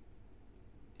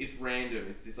it's random.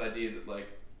 It's this idea that,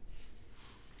 like,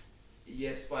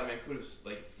 yes, Spider-Man could have,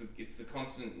 like, it's the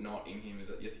constant knot in him is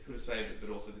that, yes, he could have saved it, but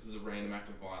also this is a random act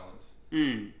of violence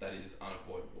that is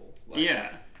unavoidable. Like,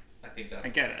 yeah. I think that's... I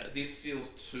get it. This feels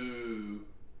too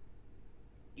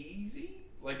easy.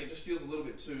 Like, it just feels a little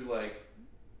bit too, like...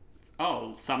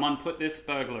 Oh, someone put this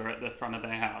burglar at the front of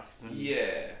their house. And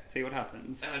yeah. see what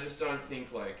happens. And I just don't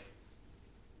think, like...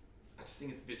 I just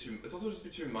think it's a bit too... It's also just a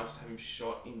bit too much to have him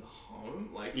shot in the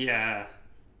home. Like... Yeah.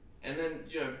 And then,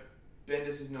 you know...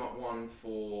 Bendis is not one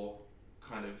for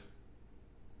kind of...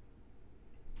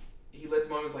 He lets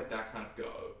moments like that kind of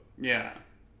go. Yeah.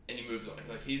 And he moves on.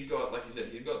 Like, he's got, like you said,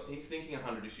 he's thinking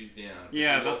 100 issues down.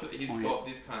 Yeah, he's got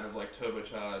this kind of, like,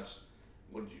 turbocharged...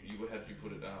 how did you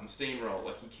put it? Steamroll.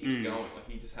 Like, he keeps going. Like,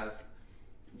 he just has...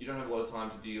 You don't have a lot of time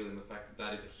to deal in the fact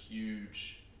that is a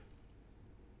huge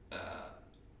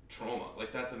trauma.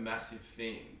 Like, that's a massive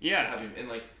thing. Yeah. To have him, and,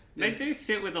 like... They do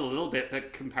sit with a little bit,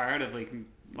 but comparatively...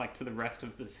 like to the rest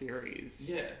of the series.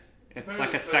 Yeah. It's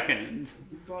like a second.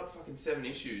 We've got fucking 7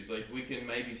 issues. Like, we can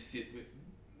maybe sit with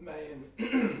May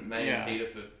and Peter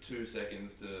for 2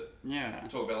 seconds to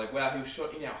talk about, like, wow, he was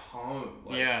shot in our home.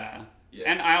 Like, yeah.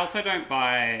 And I also don't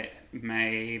buy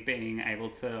May being able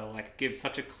to, like, give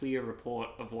such a clear report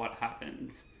of what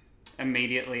happened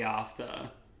immediately after.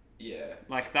 Yeah.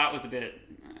 Like, that was a bit...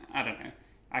 I don't know.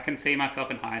 I can see myself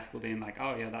in high school being like,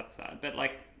 oh, yeah, that's sad. But,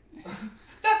 like...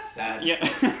 That's sad.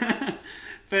 Yeah.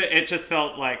 But it just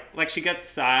felt like she gets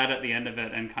sad at the end of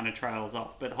it and kind of trails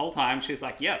off. But the whole time she's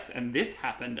like, yes, and this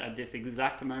happened at this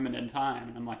exact moment in time.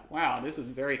 And I'm like, wow, this is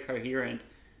very coherent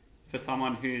for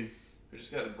someone who's... Who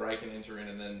just got to break and enter in,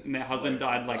 and then... And their husband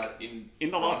died in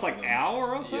the last, like,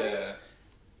 hour or so? Yeah.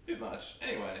 Bit much.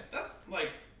 Anyway, that's, like...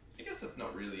 I guess that's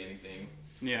not really anything.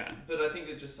 Yeah. But I think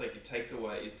it just, like, it takes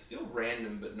away... It's still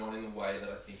random, but not in the way that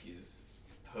I think is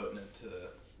pertinent to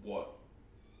what...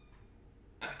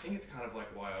 I think it's kind of like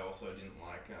why I also didn't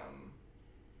like,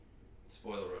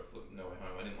 spoiler alert for No Way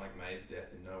Home, I didn't like May's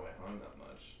death in No Way Home that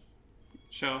much.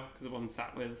 Sure, because it wasn't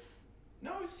sat with...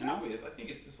 No, it was sat with. I think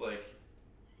it's just like...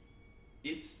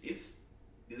 It's...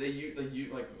 They use,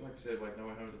 like we said, like, No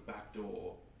Way Home is a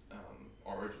backdoor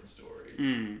origin story.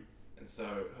 Mm. And so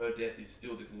her death is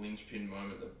still this linchpin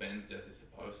moment that Ben's death is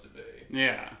supposed to be.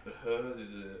 Yeah. But hers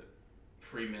is a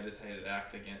premeditated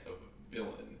act of a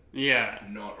villain. Yeah.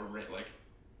 Not a... Like...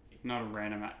 Not a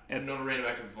random act. It's not a random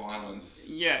act of violence.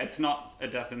 Yeah, it's not a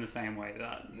death in the same way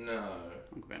that No.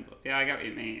 Uncle Ben's was. Yeah, I get what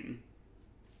you mean.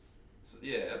 So,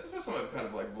 yeah, that's the first time I've kind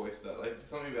of like voiced that. Like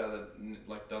something about it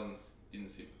like didn't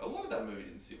sit. A lot of that movie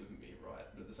didn't sit with me right,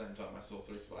 but at the same time I saw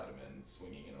 3 Spider-Men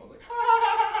swinging and I was like,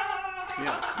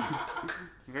 Yeah.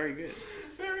 Very good.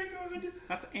 Very good.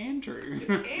 That's Andrew.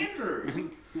 It's Andrew.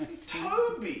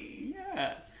 Toby.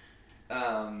 Yeah.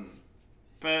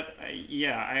 But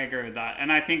yeah, I agree with that.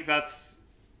 And I think that's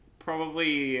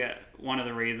probably one of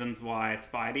the reasons why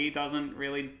Spidey doesn't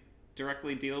really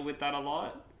directly deal with that a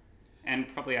lot. And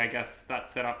probably, I guess,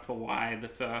 that's set up for why the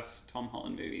first Tom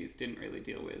Holland movies didn't really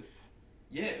deal with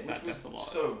which death a was lot.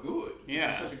 so good. Yeah.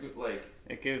 Which was such a good, like...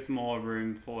 It gives more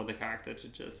room for the character to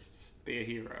just be a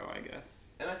hero, I guess.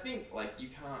 And I think, like, you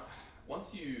can't...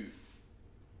 Once you...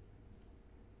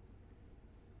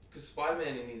 Because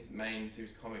Spider-Man in his main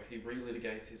series comics, he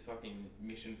relitigates his fucking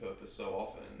mission purpose so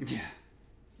often. Yeah.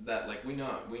 That, like, we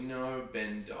know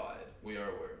Ben died. We are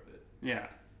aware of it. Yeah.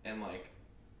 And, like,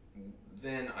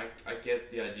 then I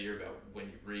get the idea about when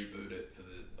you reboot it for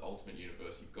the Ultimate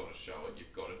Universe, you've got to show it,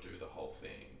 you've got to do the whole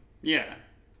thing. Yeah.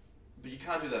 But you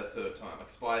can't do that a third time. Like,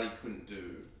 Spidey couldn't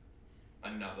do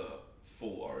another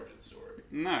full origin story.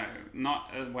 No,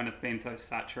 not when it's been so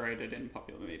saturated in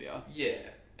popular media. Yeah,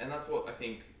 and that's what I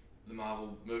think the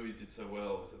Marvel movies did so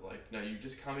well, was that, like, no, you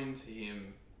just come into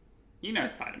him... You know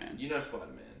Spider-Man. You know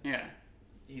Spider-Man. Yeah.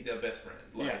 He's our best friend.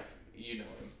 Like, you know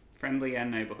him. Friendly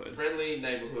and neighborhood. Friendly,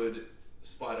 neighborhood,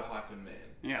 Spider-Man.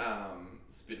 Yeah.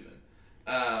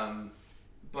 Spiderman.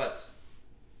 But...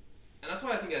 And that's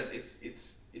why I think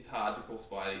it's hard to call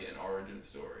Spidey an origin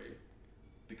story,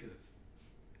 because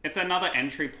it's another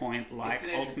entry point like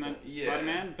Ultimate yeah.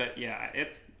 Spider-Man, but yeah,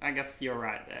 I guess you're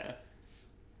right there.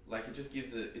 Like, it just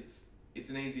gives it's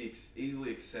an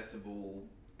easily accessible...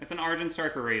 It's an origin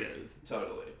story for readers.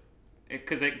 Totally.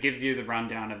 Because it gives you the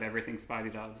rundown of everything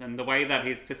Spidey does and the way that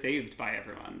he's perceived by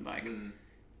everyone. Like,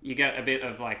 you get a bit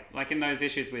of, like in those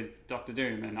issues with Doctor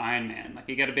Doom and Iron Man, like,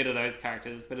 you get a bit of those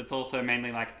characters, but it's also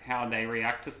mainly, like, how they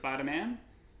react to Spider-Man.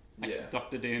 Like, yeah.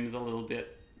 Doctor Doom's a little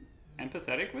bit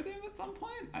empathetic with him at some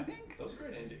point, I think. That was a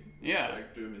great ending. Yeah.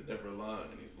 Like, Doom is never alone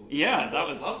and he's full of... Yeah,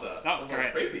 I love that. That was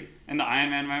like, great. Creepy. And the Iron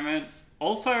Man moment.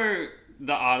 Also,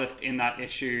 the artist in that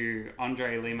issue,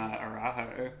 Andre Lima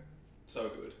Araujo, so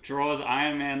good. draws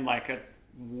Iron Man like a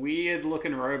weird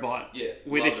looking robot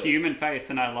with a human face,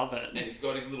 and I love it. And he's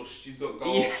got gold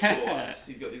shorts.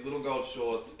 He's got these little gold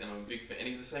shorts, and I'm a big fan. And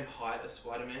he's the same height as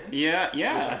Spider-Man. Yeah. Which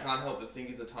I can't help but think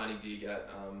is a tiny dig at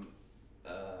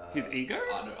his ego?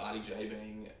 RDJ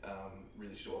being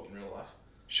really short in real life.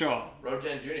 Sure. Robert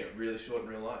Downey Jr. really short in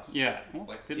real life. Yeah. Well,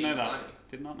 like, didn't know that. tiny.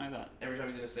 Did not know that. Every time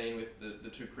he's in a scene with the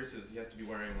two Chris's, he has to be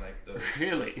wearing, like, those,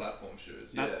 really? those platform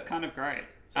shoes. That's kind of great.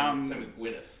 Same with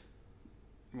Gwyneth.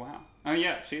 Wow. Oh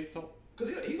yeah, she is tall.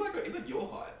 Because he's like your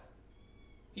height.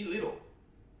 He little.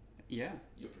 Yeah.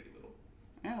 You're pretty little.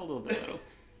 Yeah, a little bit little.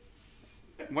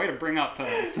 Way to bring up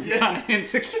some kind of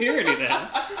insecurity there.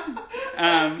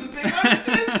 That's the thing I'm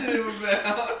sensitive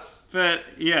about. But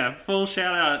yeah, full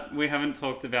shout out. We haven't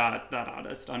talked about that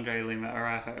artist, Andre Lima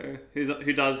Araujo,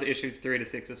 who does issues 3 to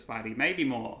 6 of Spidey, maybe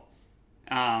more.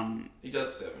 He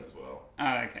does 7 as well.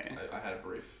 Oh, okay. I had a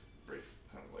brief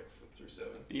kind of like flip through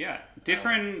 7. Yeah,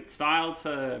 different style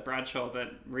to Bradshaw,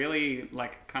 but really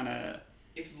like kind of.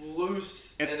 It's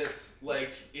loose and it's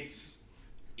like it's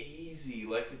easy.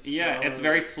 Like it's it's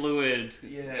very fluid.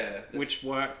 Yeah, which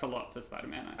works a lot for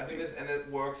Spider-Man. I think this, and it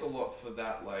works a lot for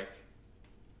that, like,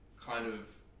 kind of.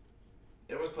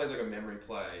 It almost plays like a memory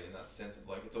play in that sense of,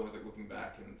 like, it's always like looking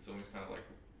back, and it's almost kind of like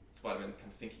Spider-Man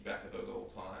kind of thinking back at those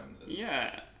old times. And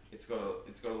yeah, it's got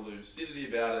a lucidity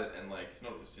about it, and like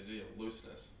not lucidity, a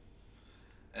looseness,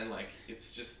 and like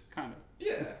it's just kind of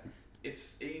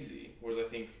it's easy. Whereas I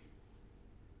think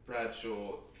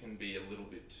Bradshaw can be a little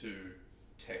bit too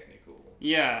technical.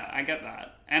 Yeah, I get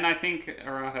that. And I think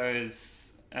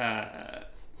Araujo's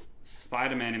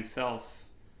Spider-Man himself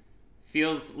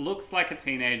looks like a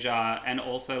teenager and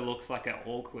also looks like an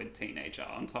awkward teenager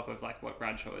on top of like what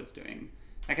Bradshaw is doing.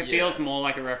 Like it feels more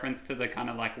like a reference to the kind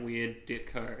of like weird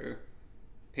Ditko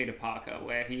Peter Parker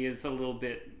where he is a little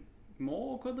bit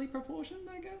more awkwardly proportioned,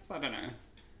 I guess. I don't know.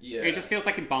 Yeah. It just feels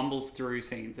like he bumbles through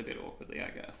scenes a bit awkwardly,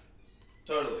 I guess.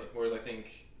 Totally. Whereas I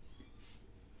think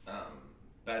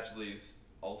Badgley's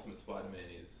Ultimate Spider-Man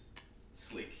is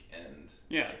slick and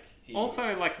like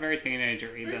also like very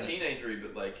teenagery. Very teenagery,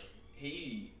 but like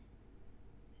he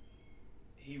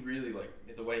really like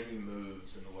the way he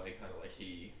moves and the way kind of like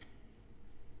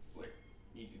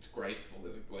it's graceful.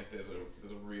 There's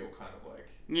a real kind of like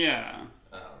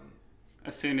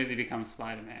as soon as he becomes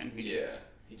Spider-Man,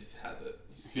 he just has it.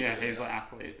 He's Yeah, figured it he's out. an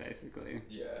athlete, basically.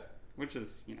 Yeah. Which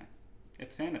is,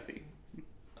 it's fantasy.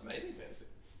 Amazing fantasy.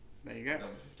 There you go.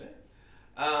 Number 15.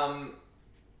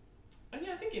 And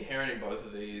yeah, I think inherent in both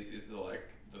of these is the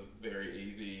very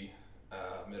easy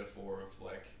metaphor of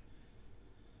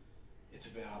it's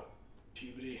about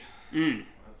puberty.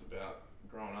 It's about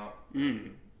growing up.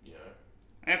 And,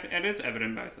 It is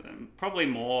evident in both of them. Probably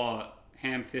more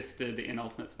ham-fisted in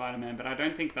Ultimate Spider-Man, but I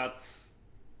don't think that's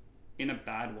in a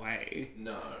bad way.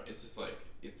 No, it's just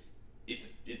it's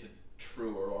a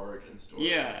truer origin story.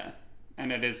 Yeah,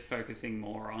 and it is focusing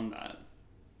more on that.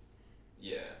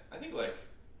 Yeah, I think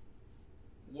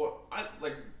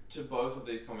to both of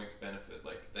these comics benefit,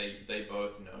 they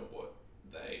both know what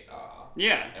they are.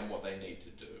 Yeah. And what they need to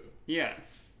do. Yeah.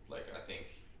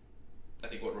 I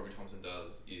think what Robbie Thompson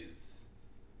does is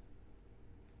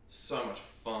so much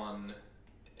fun,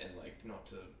 and not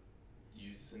to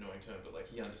use this annoying term, but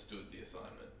he understood the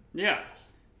assignment. Yeah.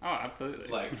 Oh, absolutely.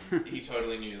 He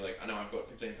totally knew, I know I've got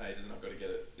 15 pages and I've got to get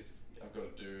it. I've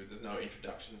got to do. There's no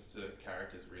introductions to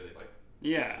characters really.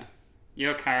 Yeah.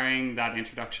 You're carrying that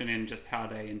introduction in just how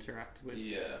they interact with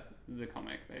Yeah. the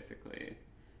comic, basically.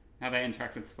 How they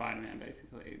interact with Spider-Man,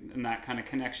 basically. And that kind of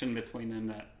connection between them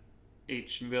that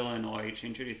each villain or each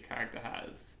introduced character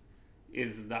has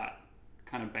is that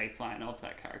kind of baseline of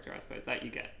that character, I suppose, that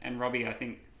you get. And Robbie, I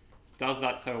think, does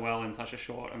that so well in such a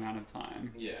short amount of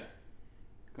time. Yeah.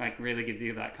 Really gives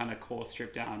you that kind of core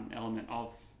stripped down element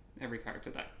of every character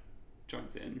that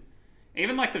joins in.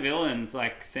 Even the villains,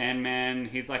 Sandman,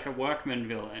 he's a workman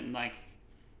villain.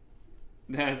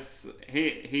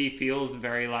 He feels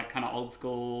very kind of old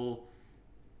school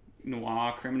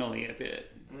noir criminally a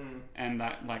bit. And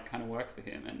that kind of works for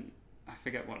him. And I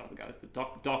forget what other guys, but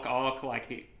Doc Ock,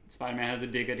 Spider-Man has a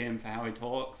dig at him for how he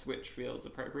talks, which feels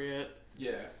appropriate.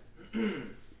 Yeah.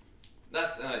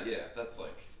 That's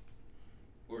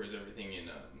whereas everything in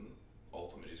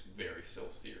Ultimate is very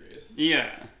self-serious.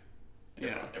 Yeah.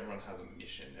 Everyone has a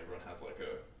mission. Everyone has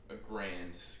a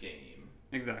grand scheme.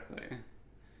 Exactly.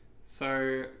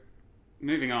 So,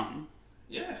 moving on.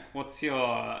 Yeah.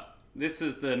 This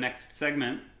is the next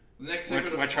segment. The next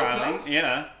segment we're of the trialing. podcast?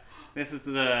 Yeah. This is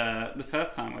the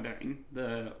first time we're doing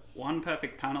the One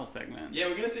Perfect Panel segment. Yeah,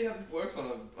 we're going to see how this works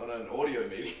on an audio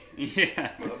meeting.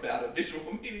 Yeah. About a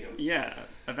visual medium. Yeah,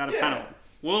 about a panel.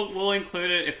 We'll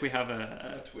include it if we have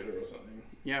a Twitter or something.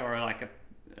 Yeah, or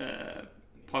a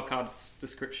podcast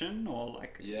description or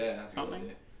that's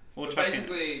something. We'll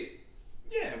basically,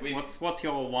 what's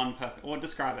your one perfect? Or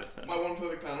describe it first. My one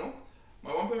perfect panel.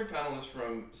 My one perfect panel is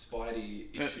from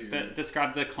Spidey issue. But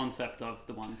describe the concept of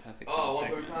the one perfect. One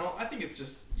perfect panel. I think it's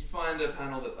just you find a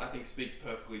panel that I think speaks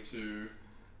perfectly to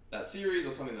that series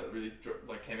or something that really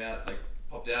came out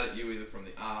popped out at you either from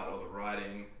the art or the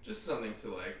writing. Just something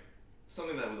to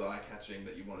something that was eye catching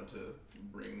that you wanted to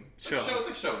bring. Sure.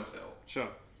 It's show and tell. Sure.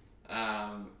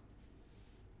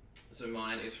 So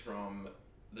mine is from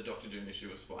the Doctor Doom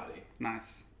issue of Spidey.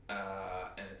 Nice.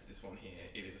 And it's this one here.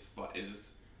 It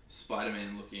is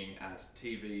Spider-Man looking at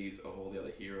TVs of all the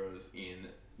other heroes in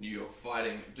New York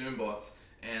fighting Doombots.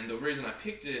 And the reason I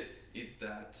picked it is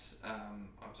that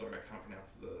I'm sorry, I can't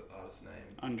pronounce the artist's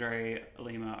name. Andre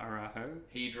Lima Araujo.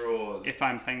 He draws. If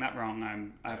I'm saying that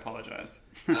wrong, I apologize.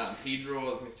 He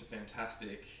draws Mr.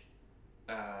 Fantastic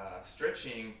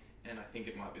stretching. And I think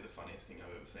it might be the funniest thing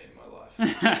I've ever seen in my life.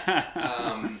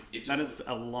 That is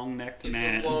a long-necked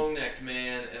man. It's a long-necked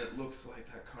man, and it looks like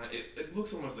that kind. It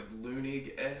looks almost like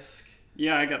Loonig-esque.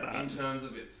 Yeah, I get that. In terms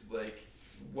of its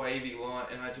wavy line,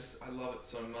 and I love it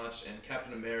so much. And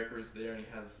Captain America is there, and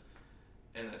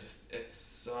it's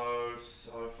so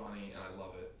funny, and I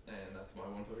love it. And that's my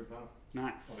one perfect panel.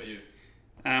 Nice. How about you?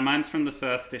 Mine's from the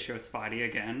first issue of Spidey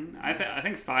again. I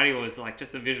think Spidey was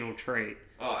just a visual treat.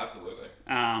 Oh, absolutely.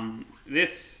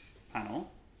 This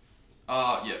panel.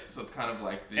 Yeah. So it's kind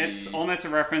of It's almost a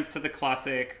reference to the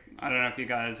classic. I don't know if you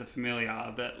guys are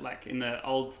familiar, but in the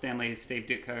old Stanley Steve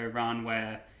Ditko run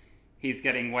where he's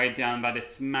getting weighed down by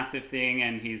this massive thing,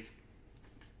 and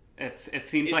it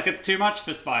seems like it's too much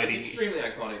for Spidey. It's extremely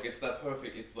iconic. It's that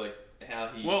perfect. It's how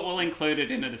he. We'll include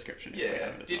it in a description. Yeah, if we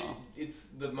have it as well. It's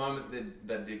the moment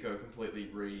that Ditko completely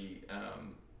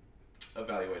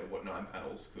evaluated what 9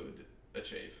 panels could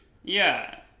achieve.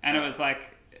 Yeah, and it was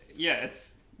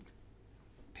it's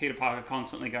Peter Parker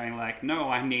constantly going no,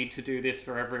 I need to do this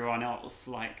for everyone else.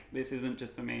 This isn't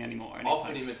just for me anymore. And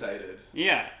often imitated.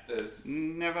 Yeah. There's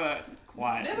never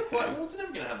quite. Never quite. Well, it's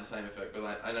never going to have the same effect.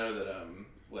 But I know that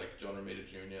John Romita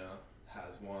Jr.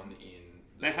 has one in.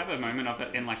 They have a moment of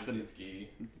it in Straczynski.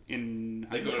 in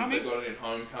Homecoming. They got it in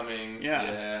Homecoming.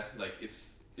 Yeah. Yeah.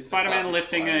 It's It's the Spider-Man classic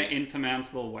lifting Spidey. an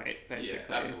insurmountable weight, basically.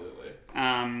 Yeah, absolutely.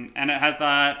 And it has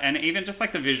that, and even just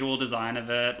like the visual design of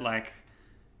it, like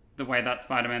the way that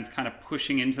Spider-Man's kind of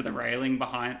pushing into the railing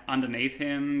underneath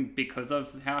him because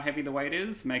of how heavy the weight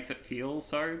is, makes it feel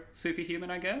so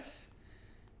superhuman, I guess.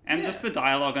 And just the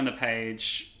dialogue on the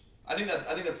page. I think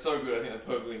that's so good. I think that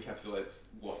perfectly encapsulates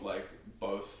what like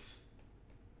both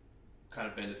kind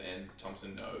of Bendis and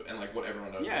Thompson know, and like what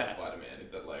everyone knows about Spider-Man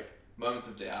is that like moments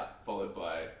of doubt followed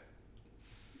by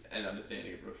an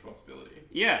understanding of responsibility.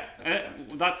 Yeah,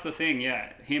 that's the thing,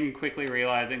 yeah. Him quickly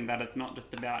realizing that it's not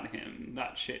just about him,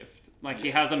 that shift. Like,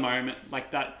 he has a moment,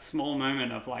 like that small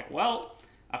moment of like, well,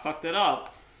 I fucked it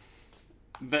up.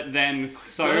 But then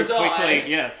so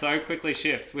quickly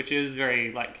shifts, which is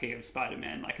very, like, key of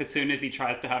Spider-Man. Like, as soon as he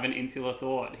tries to have an insular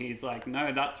thought, he's like,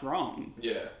 no, that's wrong.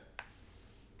 Yeah.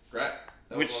 Great.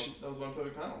 That was one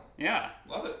perfect panel. Yeah.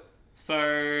 Love it.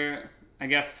 So, I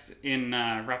guess in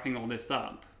wrapping all this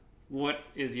up, what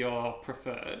is your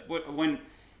preferred? When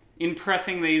in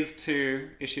pressing these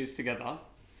two issues together,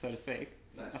 so to speak.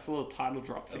 Nice. That's a little title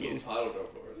drop for you. A little title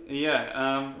drop for us.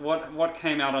 Yeah. What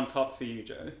came out on top for you,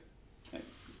 Joe?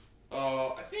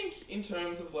 I think in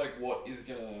terms of like what is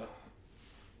gonna,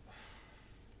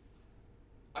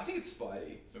 I think it's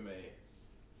Spidey for me.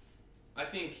 I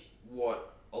think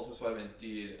what Ultimate Spider-Man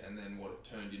did, and then what it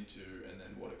turned into, and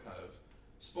then what it kind of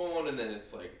spawned, and then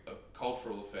it's like a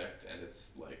cultural effect, and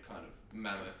it's like kind of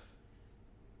mammoth,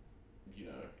 you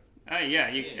know.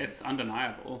 It's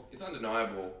undeniable. It's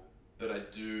undeniable, but I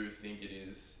do think it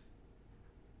is.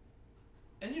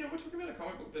 And you know, we're talking about a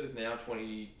comic book that is now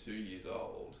 22 years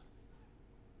old.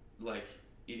 Like,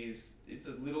 it was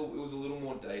a little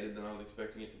more dated than I was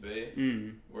expecting it to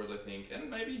be. Whereas I think, and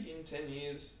maybe in 10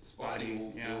 years, Spidey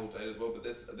will feel dated as well, but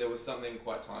there was something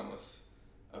quite timeless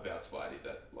about Spidey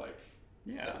that, like,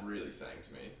 that really sang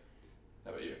to me. How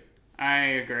about you? I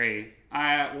agree.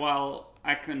 I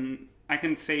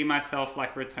can see myself,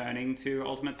 like, returning to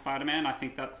Ultimate Spider-Man. I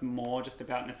think that's more just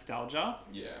about nostalgia.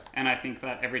 Yeah. And I think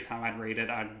that every time I'd read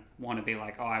it, I'd want to be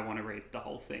like, oh, I want to read the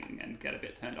whole thing and get a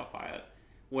bit turned off by it.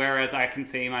 Whereas I can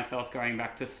see myself going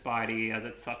back to Spidey as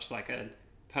it's such like a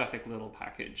perfect little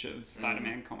package of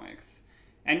Spider-Man comics.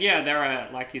 And yeah, there are,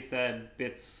 like you said,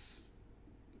 bits,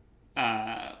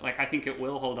 like I think it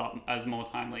will hold up as more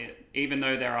timely, even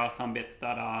though there are some bits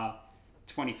that are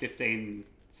 2015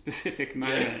 specific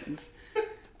moments.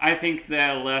 I think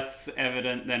they're less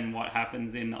evident than what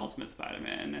happens in Ultimate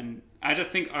Spider-Man. And I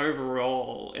just think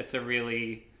overall it's a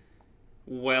really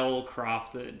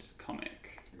well-crafted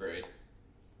comic. Agreed.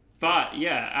 But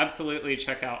yeah, absolutely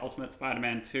check out Ultimate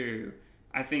Spider-Man 2.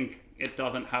 I think it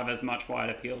doesn't have as much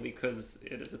wide appeal because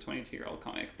it is a 22-year-old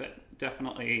comic, but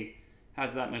definitely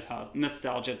has that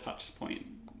nostalgia touch point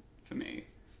for me.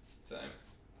 Same.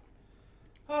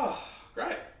 Oh,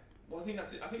 great. Well, I think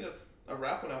that's it. I think that's a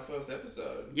wrap on our first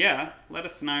episode. Yeah, let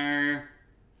us know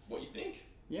what you think.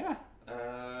 Yeah,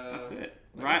 that's it.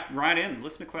 Nice. Write in,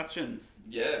 listen to questions.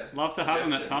 Yeah. Love to have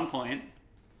them at some point.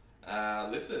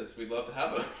 Listeners, we'd love to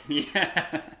have them.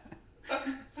 Yeah.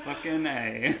 Fucking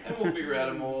A. And we'll figure out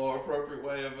a more appropriate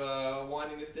way of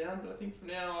winding this down, but I think for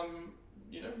now,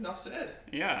 enough said.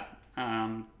 Yeah.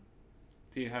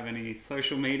 Do you have any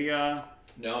social media?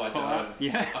 No, I don't.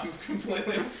 Yeah. I'm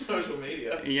completely off social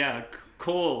media. Yeah,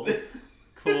 cool.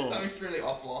 Cool. I'm extremely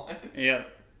offline. Yeah.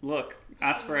 Look,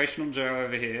 aspirational Joe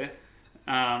over here.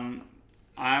 I'm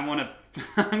gonna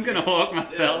hawk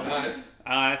myself. Yeah, nice.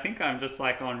 I think I'm just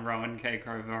like on Rowan K.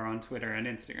 Grover on Twitter and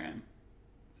Instagram.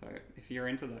 So if you're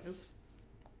into those,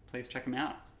 please check them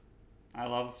out. I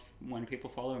love when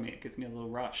people follow me. It gives me a little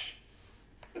rush.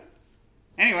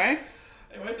 Anyway,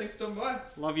 thanks for stopping by.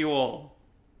 Love you all.